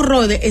 la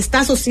hemorroide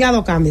está asociado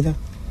a cándida.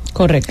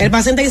 Correcto. El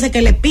paciente dice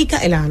que le pica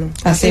el ano.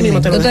 Así mismo.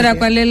 Doctora,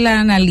 ¿cuál es la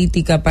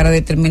analítica para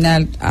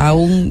determinar a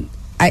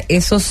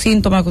esos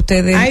síntomas que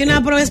ustedes... Hay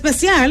una prueba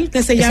especial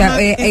que se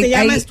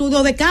llama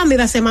estudio de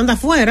cándida, se manda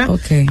afuera.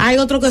 Okay. Hay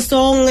otro que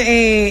son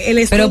el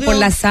estudio... Pero por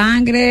la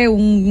sangre,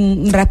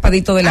 un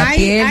raspadito de la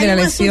piel, de la lesión. Hay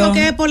un estudio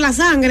que es por la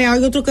sangre,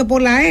 hay otro que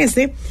por la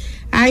S.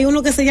 Hay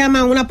uno que se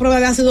llama una prueba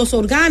de ácidos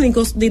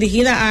orgánicos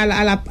dirigida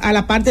a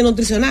la parte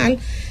nutricional.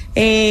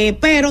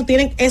 Pero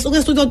es un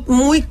estudio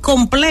muy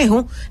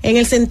complejo en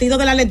el sentido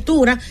de la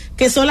lectura,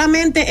 que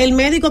solamente el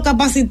médico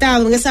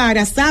capacitado en esa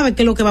área sabe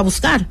qué es lo que va a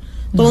buscar.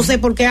 Entonces,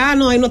 porque ahí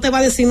no te va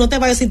a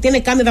decir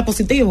tiene cándida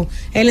positivo.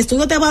 El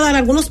estudio te va a dar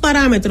algunos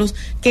parámetros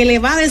que le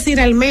va a decir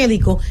al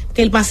médico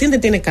que el paciente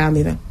tiene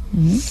cándida.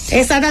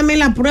 Esa también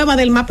la prueba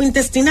del mapa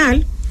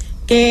intestinal,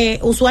 que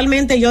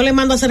usualmente yo le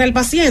mando a hacer al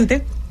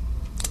paciente.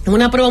 Es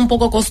una prueba un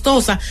poco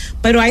costosa,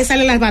 pero ahí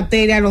salen las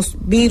bacterias, los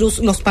virus,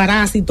 los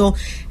parásitos,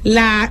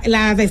 la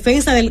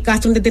defensa del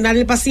gastrointestinal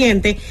del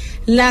paciente,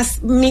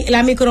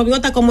 la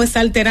microbiota como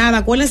está alterada.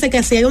 Acuérdense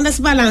que si hay un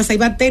desbalance, hay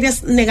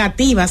bacterias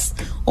negativas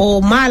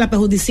o malas,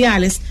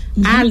 perjudiciales,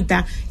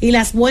 altas, y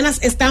las buenas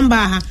están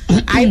bajas,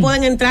 ahí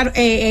pueden entrar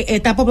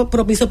etapas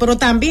propicias. Pero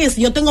también,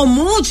 si yo tengo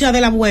mucha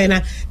de la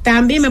buena,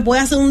 también me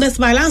puede hacer un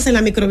desbalance en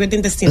la microbiota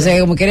intestinal. O sea,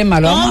 como quieren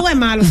malo. Todo es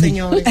malo,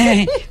 señores.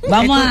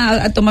 Vamos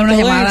a tomar una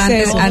llamada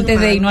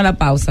antes de irnos a la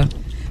pausa.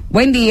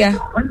 Buen día.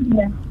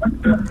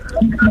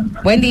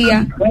 Buen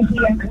día.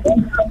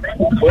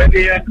 Buen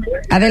día.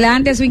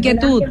 Adelante, su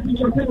inquietud.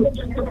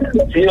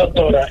 Sí,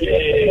 doctora.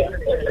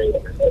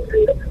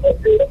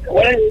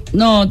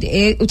 No,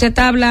 usted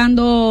está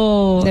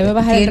hablando. Debe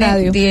bajar el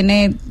radio.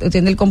 Tiene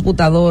el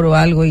computador o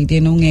algo y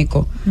tiene un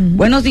eco.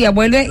 Buenos días,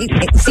 vuelve,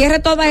 cierre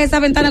todas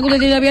esas ventanas que usted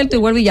tiene abiertas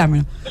y vuelve y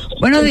llame.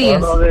 Buenos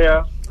días. Buenos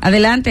días.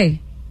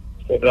 Adelante.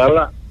 Se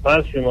habla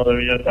Máximo de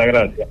Villa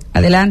Altagracia.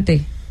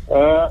 Adelante.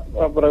 A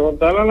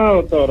preguntarle a la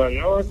doctora,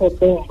 yo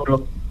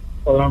acostumbro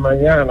por la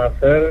mañana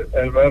hacer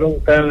el ver un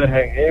té de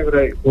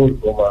jengibre y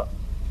cúrcuma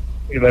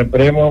y le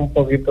primo un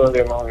poquito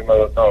de limón y me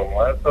lo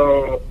tomo.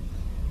 Eso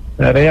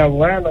sería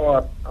bueno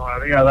o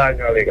haría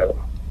daño al hígado.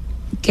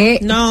 ¿Qué?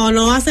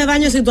 No hace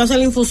daño si tú haces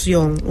la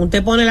infusión.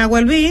 Usted pone el agua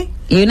a hervir.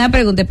 Y una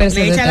pregunta,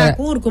 le echa la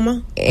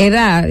cúrcuma.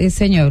 Edad,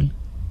 señor.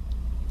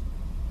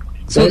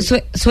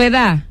 Su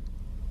edad.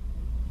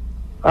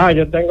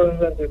 Yo tengo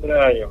 63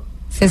 años.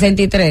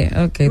 63,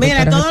 ok.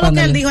 Mira, todo lo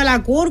que él dijo,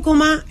 la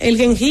cúrcuma, el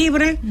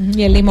jengibre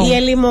y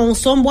el limón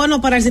son buenos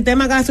para el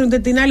sistema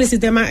gastrointestinal y el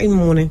sistema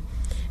inmune.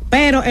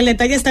 Pero el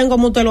detalle está en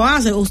cómo usted lo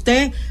hace.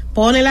 Usted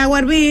pone el agua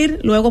a hervir,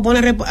 luego pone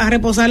a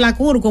reposar la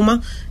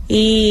cúrcuma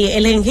y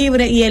el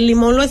jengibre y el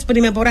limón lo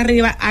exprime por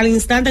arriba al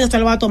instante que usted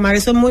lo va a tomar.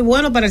 Eso es muy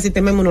bueno para el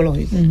sistema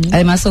inmunológico.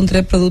 Además son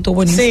 3 productos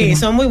buenísimos. Sí,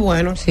 son muy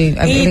buenos. Sí,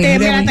 y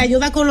te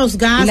ayuda con los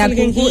gases,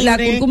 la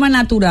cúrcuma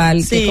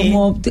natural, sí, que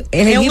como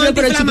el jengibre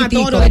pero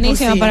chiquitito,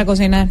 buenísima para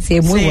cocinar. Sí,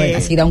 es muy buena,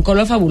 sí, da un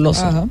color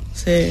fabuloso. Ajá.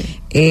 Sí.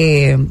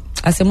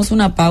 Hacemos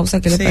una pausa,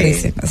 ¿qué le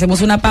parece?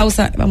 Hacemos una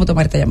pausa, vamos a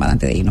tomar esta llamada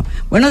antes de irnos.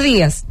 Buenos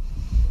días.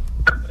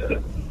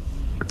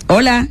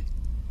 Hola.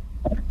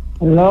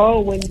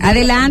 Hello,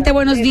 adelante,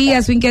 buenos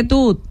días, su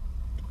inquietud.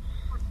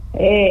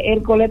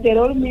 El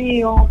colesterol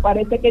mío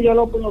parece que yo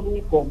lo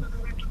produzco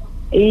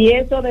y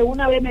eso de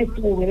una vez me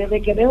sube,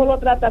 desde que dejo los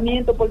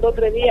tratamientos por 2 o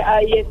 3 días,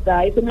 ahí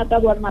está, eso me ha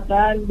estado al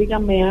matar,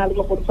 díganme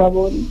algo por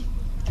favor.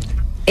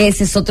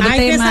 Ese es otro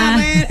tema.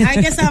 Hay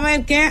que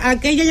saber a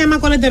qué ella llama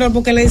colesterol,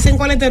 porque le dicen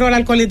colesterol,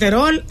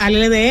 al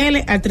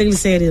LDL, al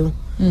triglicérido.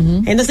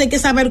 Entonces hay que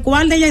saber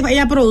cuál de ellas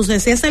ella produce,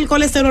 si es el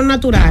colesterol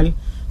natural,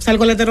 o sea, el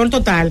colesterol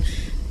total.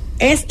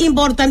 Es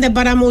importante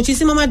para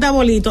muchísimos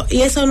metabolitos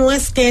y eso no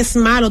es que es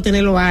malo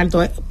tenerlo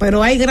alto,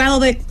 pero hay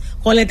grados de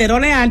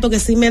colesterol alto que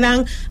sí me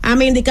dan a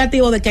mí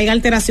indicativo de que hay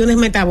alteraciones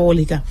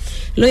metabólicas.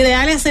 Lo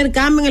ideal es hacer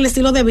cambio en el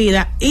estilo de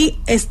vida y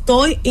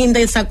estoy en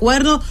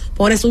desacuerdo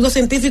por estudios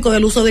científicos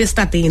del uso de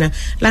estatina.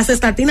 Las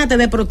estatinas te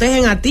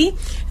desprotegen a ti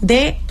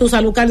de tu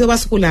salud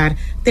cardiovascular,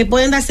 te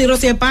pueden dar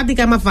cirrosis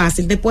hepática más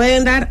fácil, te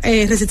pueden dar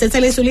resistencia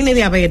a la insulina y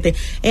diabetes.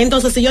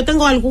 Entonces, si yo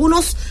tengo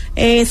algunos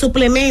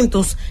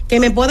suplementos que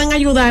me pueden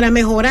ayudar a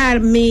mejorar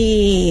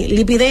mi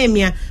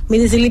lipidemia, mi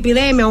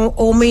dislipidemia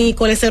o mi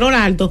colesterol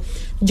alto,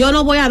 yo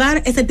no voy a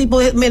dar este tipo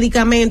de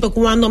medicamentos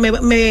cuando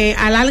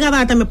a larga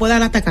data me puede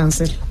dar hasta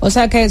cáncer. O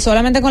sea que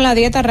solamente con la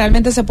dieta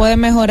realmente se puede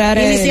mejorar.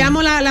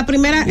 Iniciamos la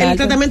primera, el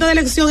tratamiento de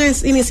elección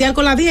es iniciar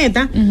con la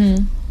dieta,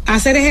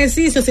 hacer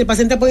ejercicio, si el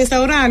paciente puede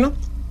instaurarlo,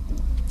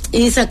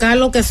 y sacar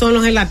lo que son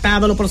los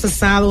enlatados, los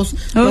procesados,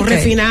 los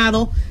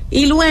refinados,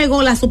 y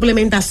luego la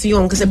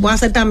suplementación que se puede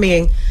hacer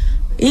también.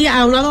 Y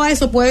aunado a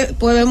eso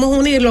podemos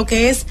unir lo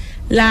que es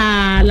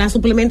la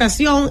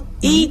suplementación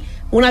y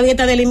una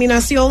dieta de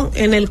eliminación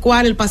en el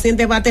cual el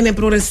paciente va a tener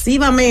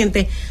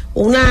progresivamente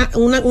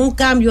un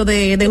cambio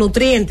de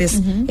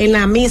nutrientes en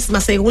la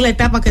misma según la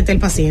etapa que esté el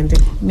paciente.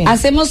 Bien.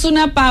 Hacemos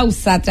una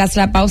pausa, tras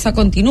la pausa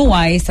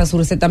continúa esta su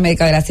receta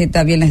médica de la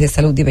Z Viernes de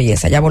Salud y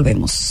Belleza. Ya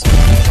volvemos.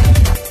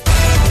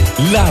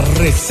 La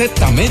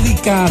receta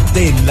médica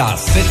de la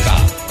Z.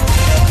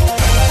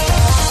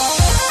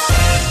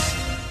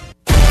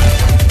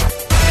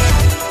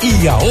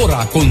 Y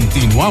ahora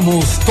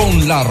continuamos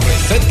con la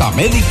receta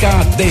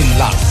médica de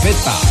la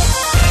Z.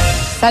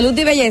 Salud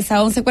y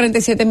Belleza,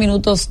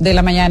 11:47 de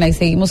la mañana, y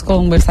seguimos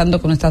conversando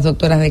con nuestras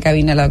doctoras de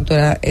cabina, la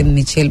doctora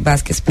Michelle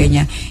Vázquez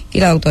Peña y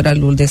la doctora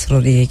Lourdes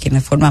Rodríguez,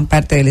 quienes forman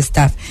parte del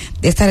staff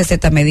de esta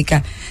receta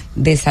médica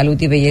de salud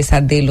y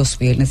belleza de los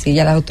viernes. Y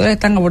ya las doctoras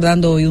están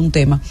abordando hoy un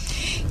tema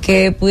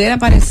que pudiera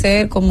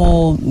parecer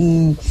como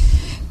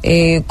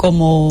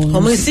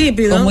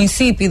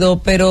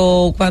insípido,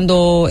 pero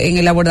cuando en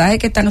el abordaje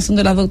que están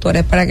haciendo las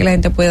doctoras es para que la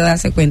gente pueda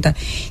darse cuenta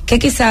que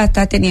quizás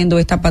está teniendo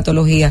esta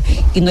patología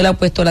y no le ha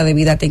puesto la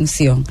debida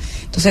atención.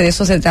 Entonces de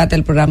eso se trata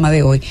el programa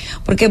de hoy,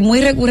 porque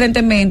muy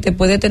recurrentemente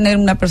puede tener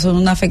una persona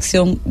una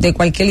afección de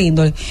cualquier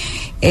índole.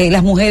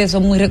 Las mujeres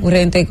son muy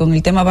recurrentes con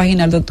el tema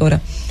vaginal,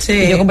 doctora.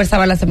 Sí. Yo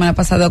conversaba la semana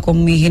pasada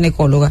con mi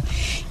ginecóloga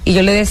y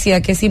yo le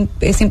decía que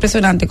es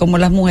impresionante cómo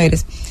las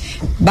mujeres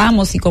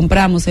vamos y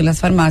compramos en las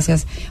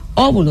farmacias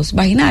óvulos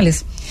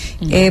vaginales,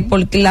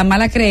 porque la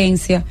mala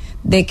creencia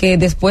de que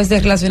después de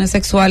relaciones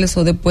sexuales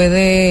o después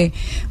de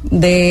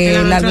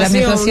la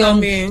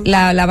menstruación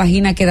la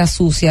vagina queda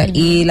sucia,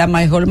 y la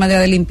mejor manera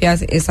de limpiar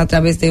es a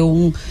través de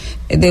un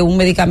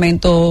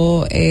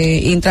medicamento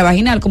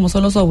intravaginal como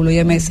son los óvulos. Y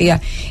ella me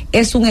decía,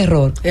 es un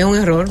error.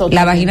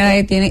 La vagina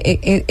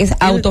es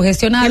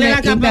autogestionable. Tiene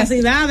la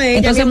capacidad de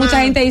entonces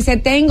mucha gente dice,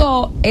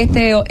 tengo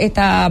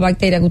esta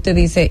bacteria que usted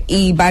dice,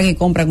 y van y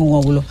compran un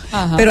óvulo.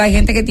 Ajá. Pero hay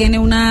gente que tiene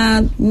una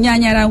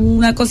ñañara,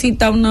 una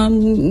cosita,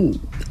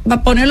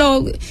 para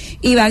ponerlo,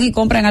 y van y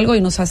compran algo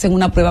y nos hacen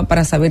una prueba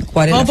para saber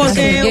cuál es la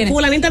porque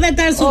fulanita de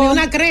tal subió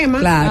una crema,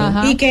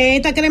 claro, y que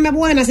esta crema es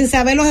buena sin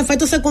saber los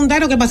efectos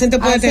secundarios que el paciente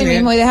puede tener.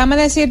 Mismo. Y déjame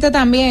decirte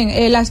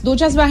también, las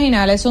duchas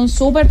vaginales son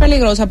súper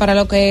peligrosas para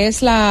lo que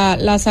es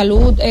la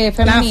salud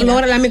femenina, la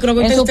flora, la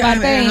microbiota en su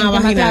parte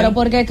íntima, claro,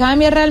 porque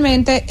cambia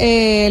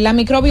realmente la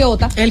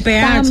microbiota, el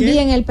pH,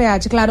 también el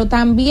pH, claro,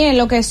 también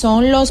lo que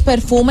son los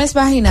perfumes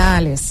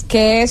vaginales,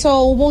 que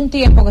eso hubo un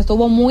tiempo que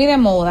estuvo muy de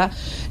moda.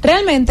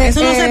 Realmente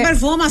eso no se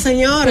perfuma,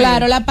 señores.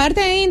 Claro, la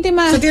parte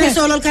íntima tiene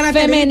solo el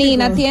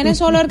femenina tiene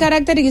solo el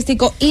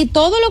característico, y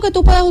todo lo que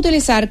tú puedas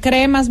utilizar,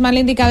 cremas mal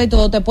indicadas y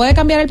todo, te puede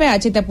cambiar el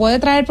pH y te puede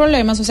traer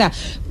problemas, o sea,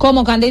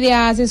 como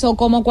candidiasis o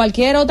como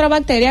cualquier otra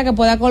bacteria que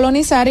pueda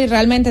colonizar y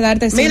realmente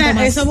darte síntomas.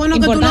 Mira, eso es bueno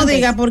que tú lo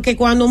digas, porque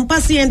cuando un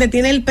paciente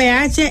tiene el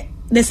pH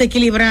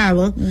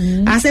desequilibrado,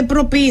 hace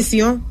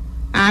propicio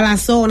a la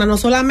zona, no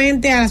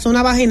solamente a la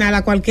zona vaginal,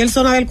 a cualquier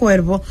zona del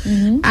cuerpo,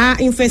 a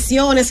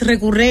infecciones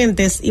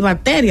recurrentes y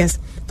bacterias.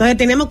 Entonces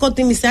tenemos que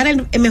optimizar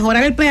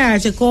mejorar el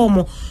pH,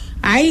 como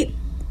hay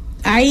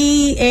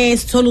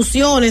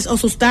soluciones o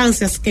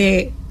sustancias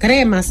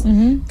cremas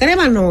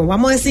no,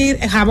 vamos a decir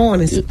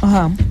jabones,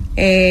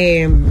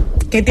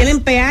 que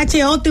tienen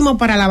pH óptimo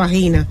para la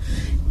vagina.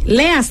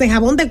 Léase,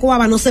 jabón de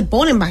cuava no se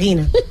pone en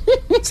vagina.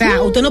 O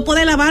sea, usted no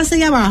puede lavarse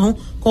ahí abajo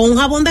con un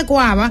jabón de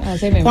cuava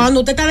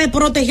cuando usted está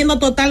desprotegiendo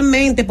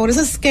totalmente. Por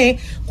eso es que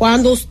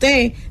cuando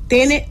usted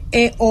tiene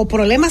o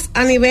problemas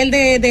a nivel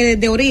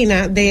de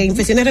orina, de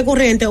infecciones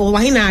recurrentes o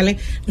vaginales,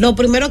 lo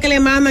primero que le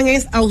mandan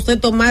es a usted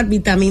tomar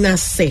vitamina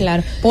C.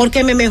 Claro.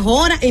 Porque me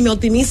mejora y me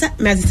optimiza,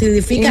 me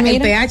acidifica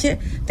el pH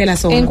de la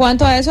zona. En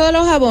cuanto a eso de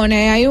los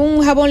jabones, hay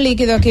un jabón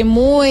líquido aquí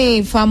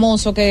muy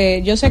famoso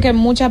que yo sé que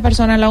muchas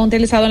personas lo han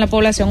utilizado en la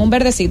población, un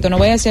verdecito, no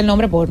voy a decir el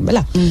nombre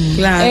 ¿verdad?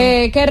 Claro.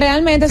 Que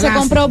realmente se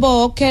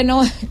comprobó que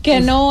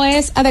no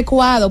es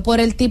adecuado por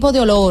el tipo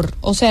de olor,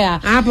 o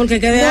sea, porque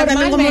queda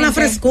también como una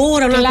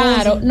frescura,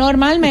 claro,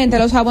 normalmente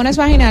los jabones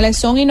vaginales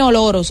son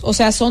inoloros, o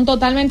sea, son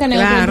totalmente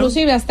neutros,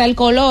 inclusive hasta el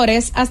color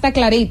es hasta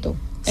clarito.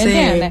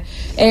 ¿Entiendes?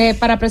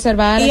 Para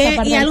preservar esa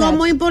parte. Y algo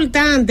muy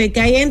importante,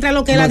 que ahí entra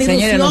lo que es la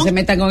dilución. Señores, no se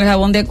metan con el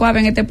jabón de cuava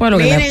en este pueblo.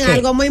 Miren,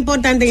 algo muy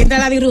importante, que entra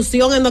la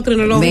dilución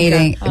endocrinológica.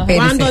 Miren,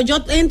 cuando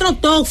yo entro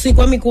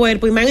tóxico en mi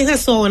cuerpo y más en esa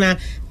zona,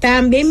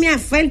 también me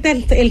afecta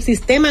el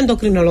sistema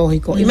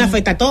endocrinológico y me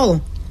afecta todo.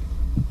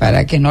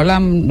 Para que no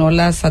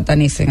la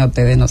satanicen a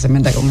ustedes, no se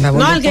metan con el jabón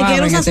de cuava. No, el que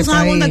quiera usar su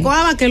jabón de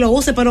cuava, que lo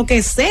use, pero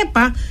que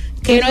sepa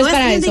que no es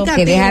para eso,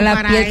 que deja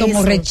la piel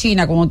como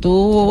rechina, como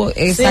tú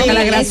sacas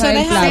la grasa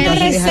del plato,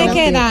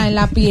 resequedad en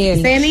la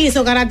piel,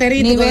 cenizo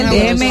característico.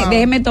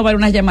 Déjeme tomar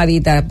unas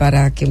llamaditas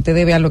para que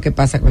ustedes vean lo que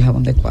pasa con el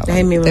jabón de cuava.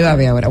 Te va a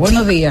ver ahora.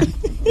 Buenos días.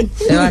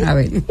 Te van a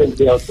ver.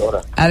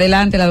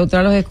 Adelante, la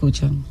doctora los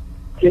escucha.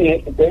 Sí,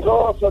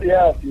 tengo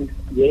psoriasis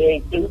y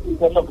estoy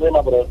utilizando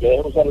crema, pero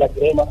quiero usar la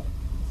crema,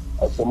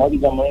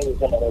 automáticamente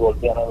se me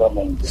revoltea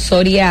nuevamente.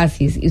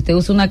 Psoriasis, y usted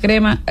usa una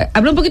crema.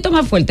 Habla un poquito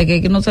más fuerte,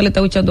 que no se le está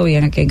escuchando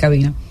bien aquí en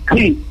cabina.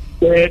 Sí,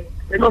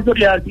 tengo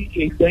psoriasis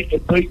y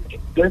estoy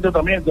en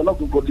tratamiento, ¿no?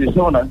 Con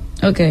cortisona.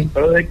 Okay.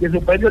 Pero desde que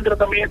suspendo el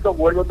tratamiento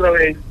vuelvo otra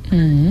vez.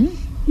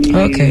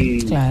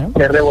 Y claro,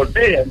 se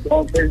revoltea.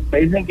 Entonces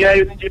me dicen que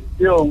hay una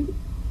inyección,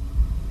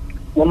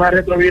 una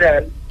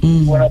retroviral,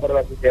 buena para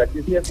la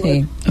psoriasis.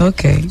 Sí,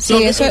 okay.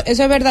 Sí, eso es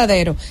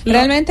verdadero.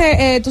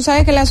 Realmente, tú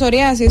sabes que la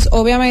psoriasis,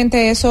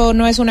 obviamente, eso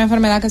no es una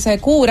enfermedad que se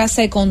cura,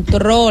 se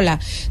controla.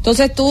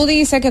 Entonces, tú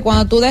dices que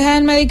cuando tú dejas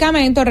el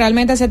medicamento,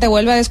 realmente se te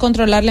vuelve a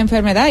descontrolar la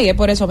enfermedad, y es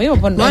por eso mismo.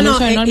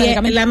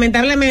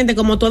 Lamentablemente,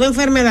 como toda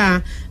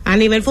enfermedad, a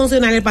nivel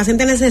funcional, el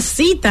paciente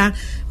necesita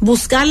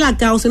buscar la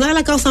causa. Una de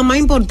las causas más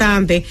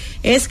importantes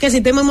es que el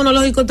sistema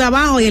inmunológico está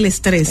bajo y el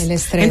estrés.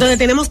 Entonces,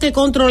 tenemos que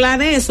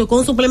controlar eso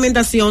con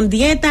suplementación,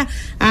 dieta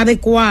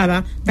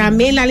adecuada,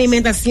 también la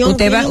alimentación.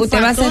 Usted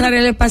va a cerrar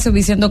el espacio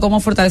diciendo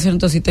cómo fortalecer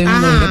nuestro sistema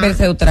inmunológico.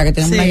 Espérese, doctora, que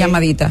tenemos una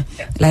llamadita.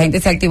 La gente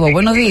se activó.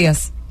 Buenos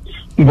días.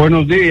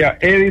 Buenos días,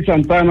 Eddie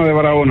Santana de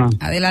Barahona.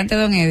 Adelante,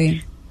 don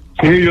Eddie.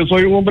 Sí, yo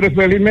soy un hombre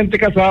felizmente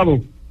casado,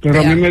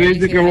 pero a mí me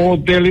dice que los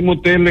hoteles y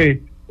moteles,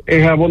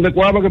 el jabón de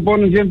cuava que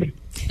ponen siempre.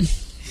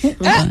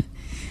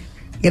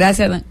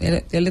 Gracias,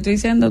 yo le estoy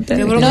diciendo a usted.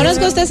 No nos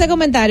gusta ese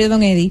comentario,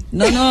 don Eddie.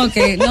 No,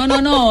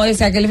 o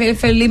sea, que él es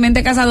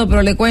felizmente casado,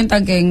 pero le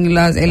cuentan que en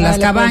las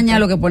cabañas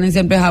lo que ponen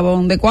siempre es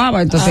jabón de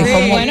cuava. Entonces,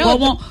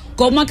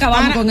 ¿cómo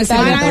acabamos con ese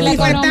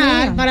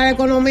para la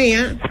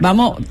economía?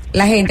 Vamos,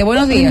 la gente,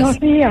 buenos días. Buenos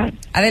días.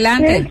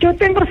 Adelante. Yo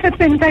tengo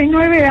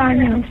 79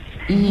 años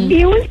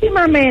y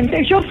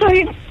últimamente yo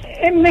soy,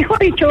 mejor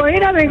dicho,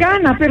 era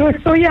vegana, pero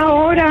estoy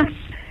ahora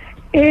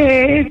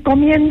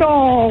comiendo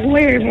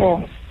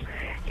huevo.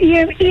 Y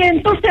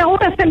entonces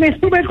ahora se me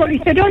sube el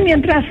colesterol,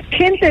 mientras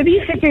gente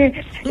dice que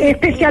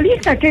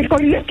especialista que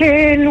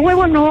el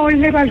huevo no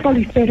eleva el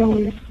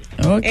colesterol.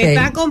 Okay.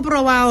 Está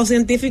comprobado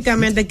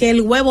científicamente que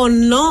el huevo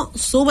no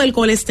sube el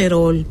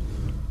colesterol.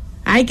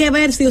 Hay que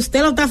ver si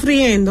usted lo está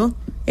friendo,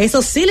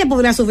 eso sí le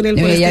podría sufrir el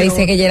colesterol. Ella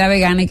dice que ella era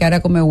vegana y que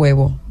ahora come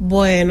huevo.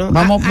 Bueno,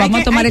 vamos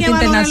a tomar este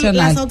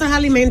internacional. Las otras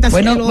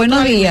alimentaciones.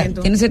 Buenos días,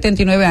 tiene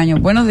 79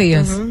 años. Buenos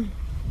días.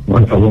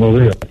 Buenos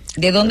días.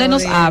 ¿De dónde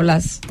nos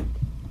hablas?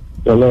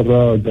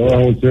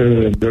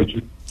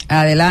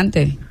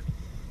 Adelante.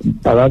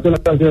 A darte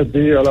las gracias a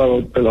ti, a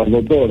la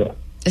doctora.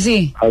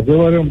 Sí. Hace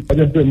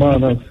varias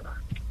semanas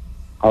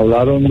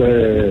hablaron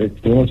de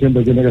que uno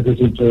siempre tiene que hacer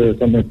su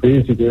examen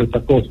físico y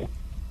esas cosas.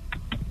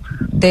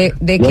 ¿De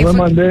yo qué me fue?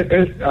 mandé,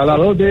 a las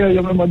 2 días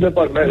yo me mandé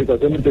para el médico,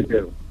 hacerme un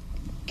chequeo.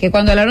 ¿Que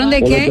cuando hablaron de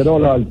qué?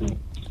 Colesterol alto.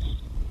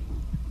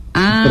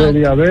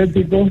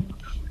 Prediabético.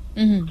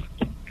 Uh-huh.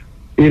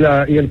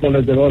 Y el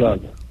colesterol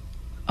alto.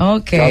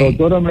 Okay. La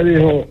doctora me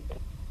dijo,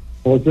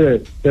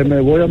 José, ¿te me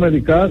voy a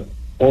medicar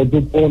o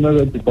tú pones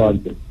de tu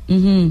parte?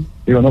 Uh-huh.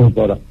 Digo, no,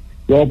 doctora,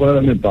 yo voy a poner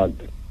de mi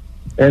parte.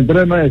 En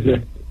 3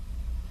 meses,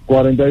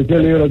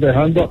 46 libras,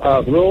 dejando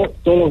arroz,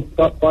 todo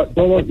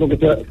lo que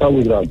sea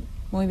carbohidrato.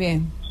 Muy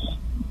bien.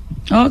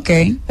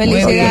 Okay.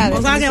 Felicidades.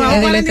 O sea, que va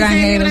a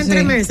 46 libras en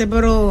 3 meses,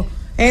 pero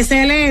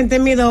excelente,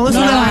 mi don. Es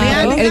una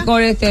variante. El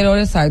colesterol,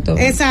 exacto.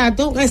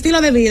 Exacto, estilo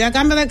de vida,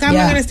 cambio en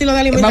el estilo de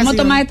alimentación. Vamos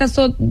a tomar estas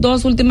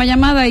 2 últimas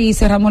llamadas y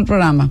cerramos el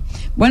programa.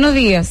 Buenos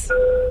días.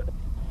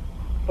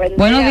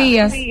 Buenos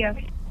días.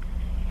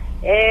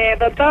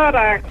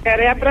 Doctora,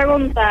 quería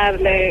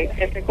preguntarle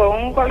que si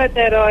con un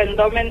colesterol en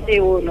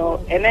 221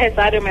 es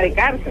necesario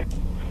medicarse.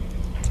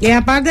 Y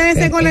aparte de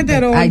ese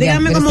colesterol,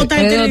 dígame cómo está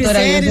el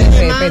triglicéridos.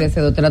 Espérese,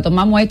 doctora,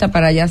 tomamos esta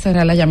para ya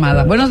cerrar la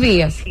llamada. Buenos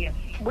días.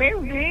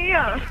 Buen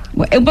día.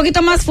 Un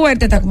poquito más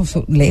fuerte, está como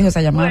lejos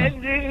esa llamada.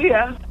 Buen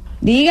día.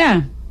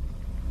 Diga.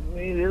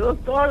 Mire,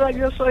 doctora,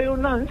 yo soy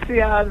una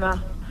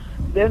anciana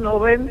de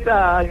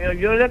 90 años.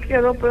 Yo le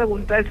quiero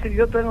preguntar si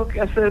yo tengo que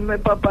hacerme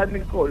Papá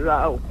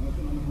Nicolau.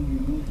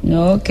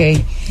 Ok.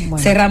 Bueno.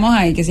 Cerramos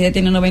ahí, que si ella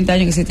tiene 90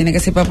 años, que si tiene que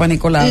ser Papá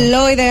Nicolau.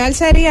 Lo ideal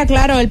sería,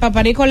 claro, el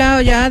Papá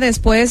Nicolau ya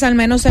después, al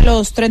menos de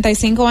los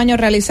 35 años,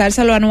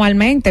 realizárselo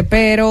anualmente,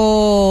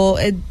 pero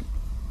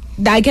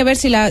hay que ver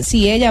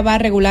si ella va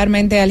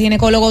regularmente al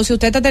ginecólogo o si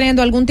usted está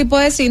teniendo algún tipo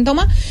de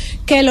síntoma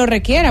que lo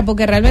requiera,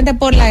 porque realmente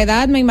por la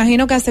edad me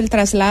imagino que hace el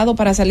traslado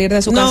para salir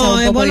de su casa no, un poco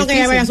es bueno difícil. Que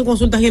ella vaya a su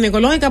consulta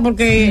ginecológica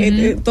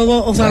porque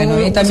todo, o sea,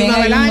 bueno, y también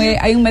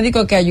hay un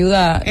médico que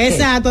ayuda,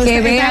 exacto,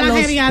 que ve a los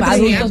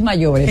adultos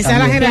mayores. Esa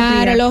la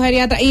geriatría. Claro, los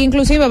geriatras,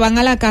 inclusive van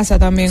a la casa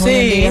también hoy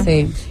en día.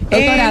 Sí.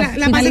 Doctora,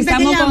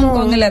 finalizamos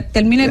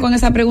termine con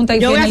esa pregunta y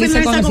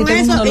finalice con el sistema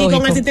inmunológico. Y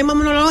con el sistema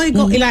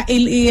inmunológico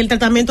y el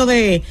tratamiento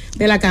de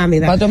la cándida.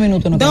 4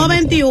 minutos.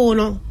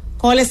 221,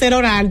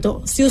 colesterol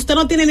alto. Si usted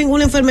no tiene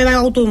ninguna enfermedad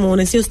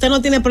autoinmune, si usted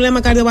no tiene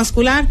problema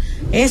cardiovascular,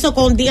 eso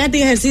con dieta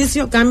y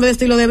ejercicio, cambio de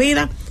estilo de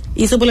vida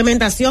y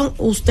suplementación,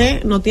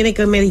 usted no tiene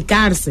que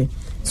medicarse.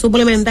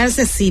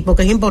 Suplementarse sí,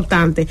 porque es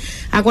importante.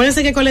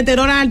 Acuérdense que el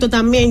colesterol alto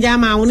también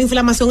llama a una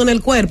inflamación en el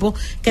cuerpo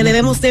que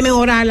debemos de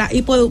mejorarla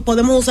y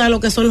podemos usar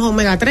lo que son los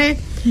omega 3,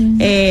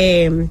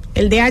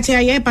 el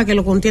DHA y EPA que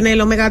lo contiene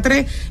el omega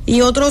 3 y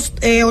otra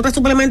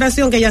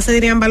suplementación que ya se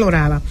dirían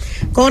valoradas.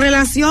 Con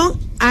relación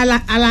a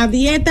la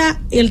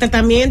dieta y el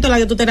tratamiento, la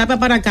dietoterapia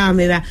para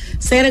cándida,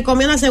 se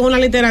recomienda según la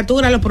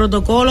literatura los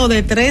protocolos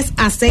de 3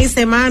 a 6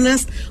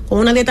 semanas con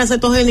una dieta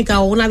cetogénica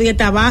o una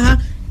dieta baja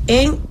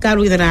en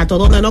carbohidratos,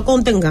 donde no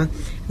contenga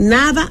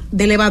nada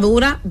de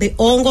levadura, de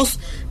hongos,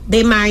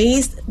 de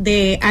maíz,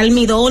 de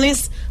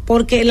almidones,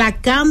 porque la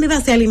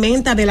cándida se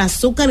alimenta del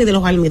azúcar y de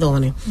los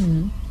almidones.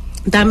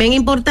 También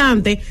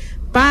importante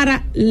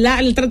para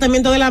el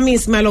tratamiento de la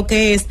misma, lo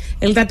que es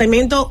el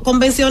tratamiento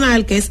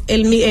convencional, que es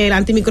el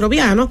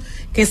antimicrobiano,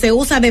 que se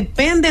usa,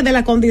 depende de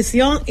la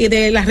condición y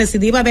de la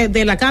recidiva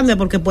de la cándida,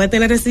 porque puede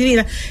tener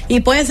recidiva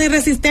y puede ser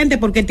resistente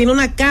porque tiene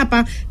una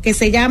capa que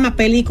se llama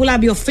película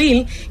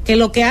biofilm, que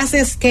lo que hace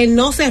es que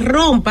no se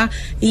rompa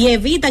y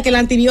evita que el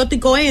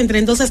antibiótico entre.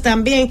 Entonces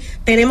también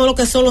tenemos lo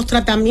que son los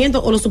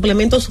tratamientos o los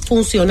suplementos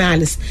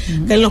funcionales,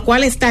 en los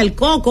cuales está el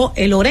coco,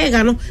 el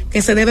orégano,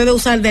 que se debe de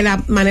usar de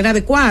la manera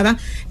adecuada.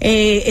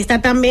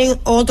 Está también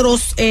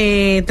otros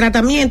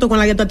tratamientos con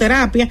la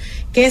dietoterapia,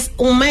 que es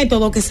un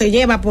método que se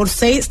lleva por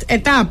 6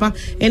 etapas,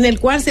 en el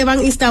cual se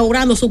van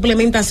instaurando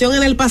suplementación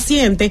en el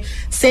paciente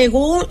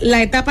según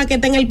la etapa que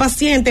tenga el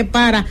paciente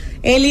para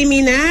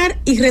eliminar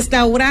y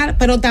restaurar,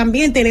 pero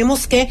también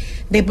tenemos que,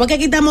 después que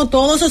quitamos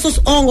todos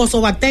esos hongos o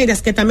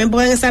bacterias que también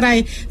pueden estar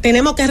ahí,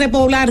 tenemos que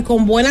repoblar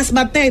con buenas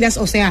bacterias,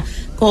 o sea,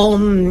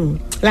 con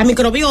la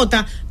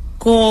microbiota,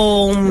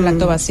 con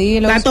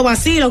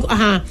lactobacilos,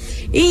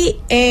 y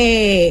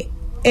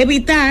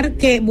evitar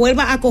que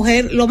vuelva a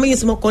coger lo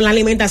mismo con la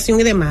alimentación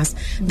y demás.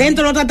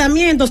 Dentro de los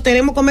tratamientos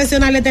tenemos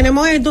convencionales,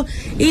 tenemos esto,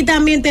 y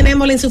también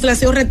tenemos la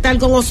insuflación rectal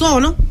con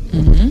ozono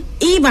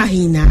y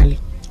vaginal.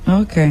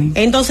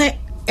 Entonces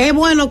es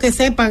bueno que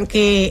sepan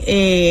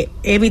que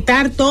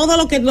evitar todo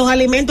lo que los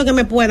alimentos que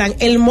me puedan,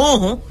 el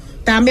mojo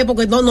también,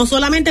 porque no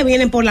solamente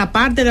vienen por la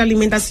parte de la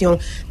alimentación,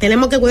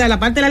 tenemos que cuidar la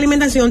parte de la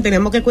alimentación,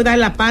 tenemos que cuidar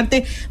la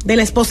parte de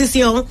la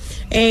exposición,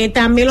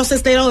 también los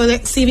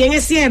esteroides. Si bien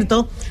es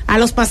cierto, a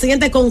los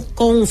pacientes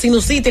con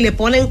sinusitis le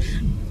ponen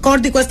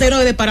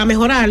corticosteroides para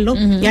mejorarlo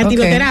y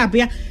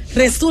antibioterapia,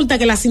 Resulta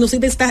que la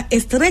sinusitis está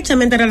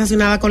estrechamente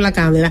relacionada con la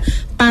cándida.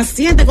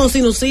 Paciente con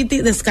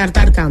sinusitis,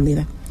 descartar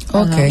cándida.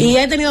 Okay. Y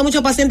he tenido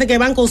muchos pacientes que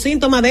van con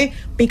síntomas de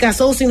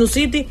picazón,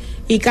 sinusitis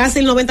y casi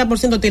el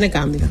 90% tiene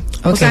cándida.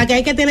 Okay. O sea que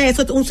hay que tener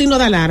eso, un signo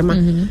de alarma.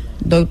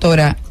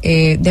 Doctora,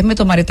 déjeme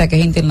tomar esta que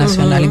es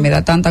internacional y me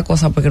da tanta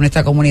cosa porque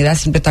nuestra comunidad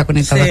siempre está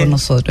conectada con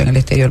nosotros en el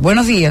exterior.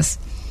 Buenos días.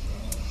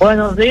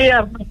 Buenos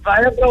días,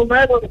 Rafael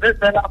Romero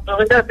desde la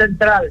provincia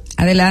central.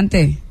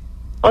 Adelante.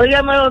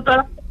 Óigame,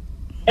 doctora,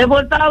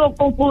 hemos estado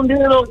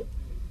confundidos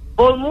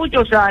por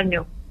muchos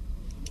años,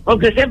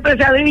 porque siempre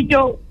se ha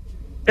dicho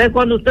que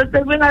cuando usted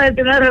termina de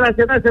tener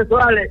relaciones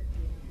sexuales,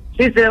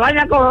 si se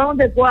baña con jabón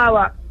de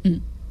cuava,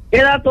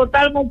 queda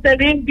totalmente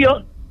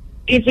limpio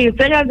y sin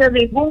señas de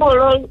ningún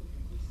olor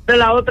de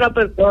la otra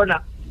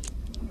persona.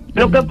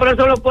 Creo que por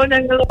eso lo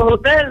ponen en los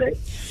hoteles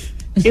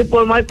y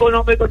por más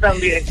económico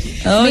también.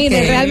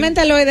 Mire,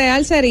 realmente lo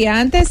ideal sería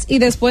antes y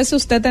después de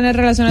usted tener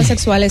relaciones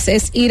sexuales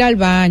es ir al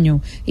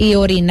baño y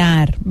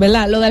orinar,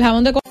 ¿verdad? Lo del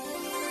jabón de cuava.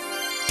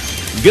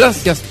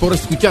 Gracias por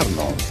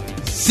escucharnos.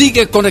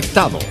 Sigue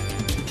conectado.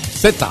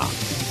 Z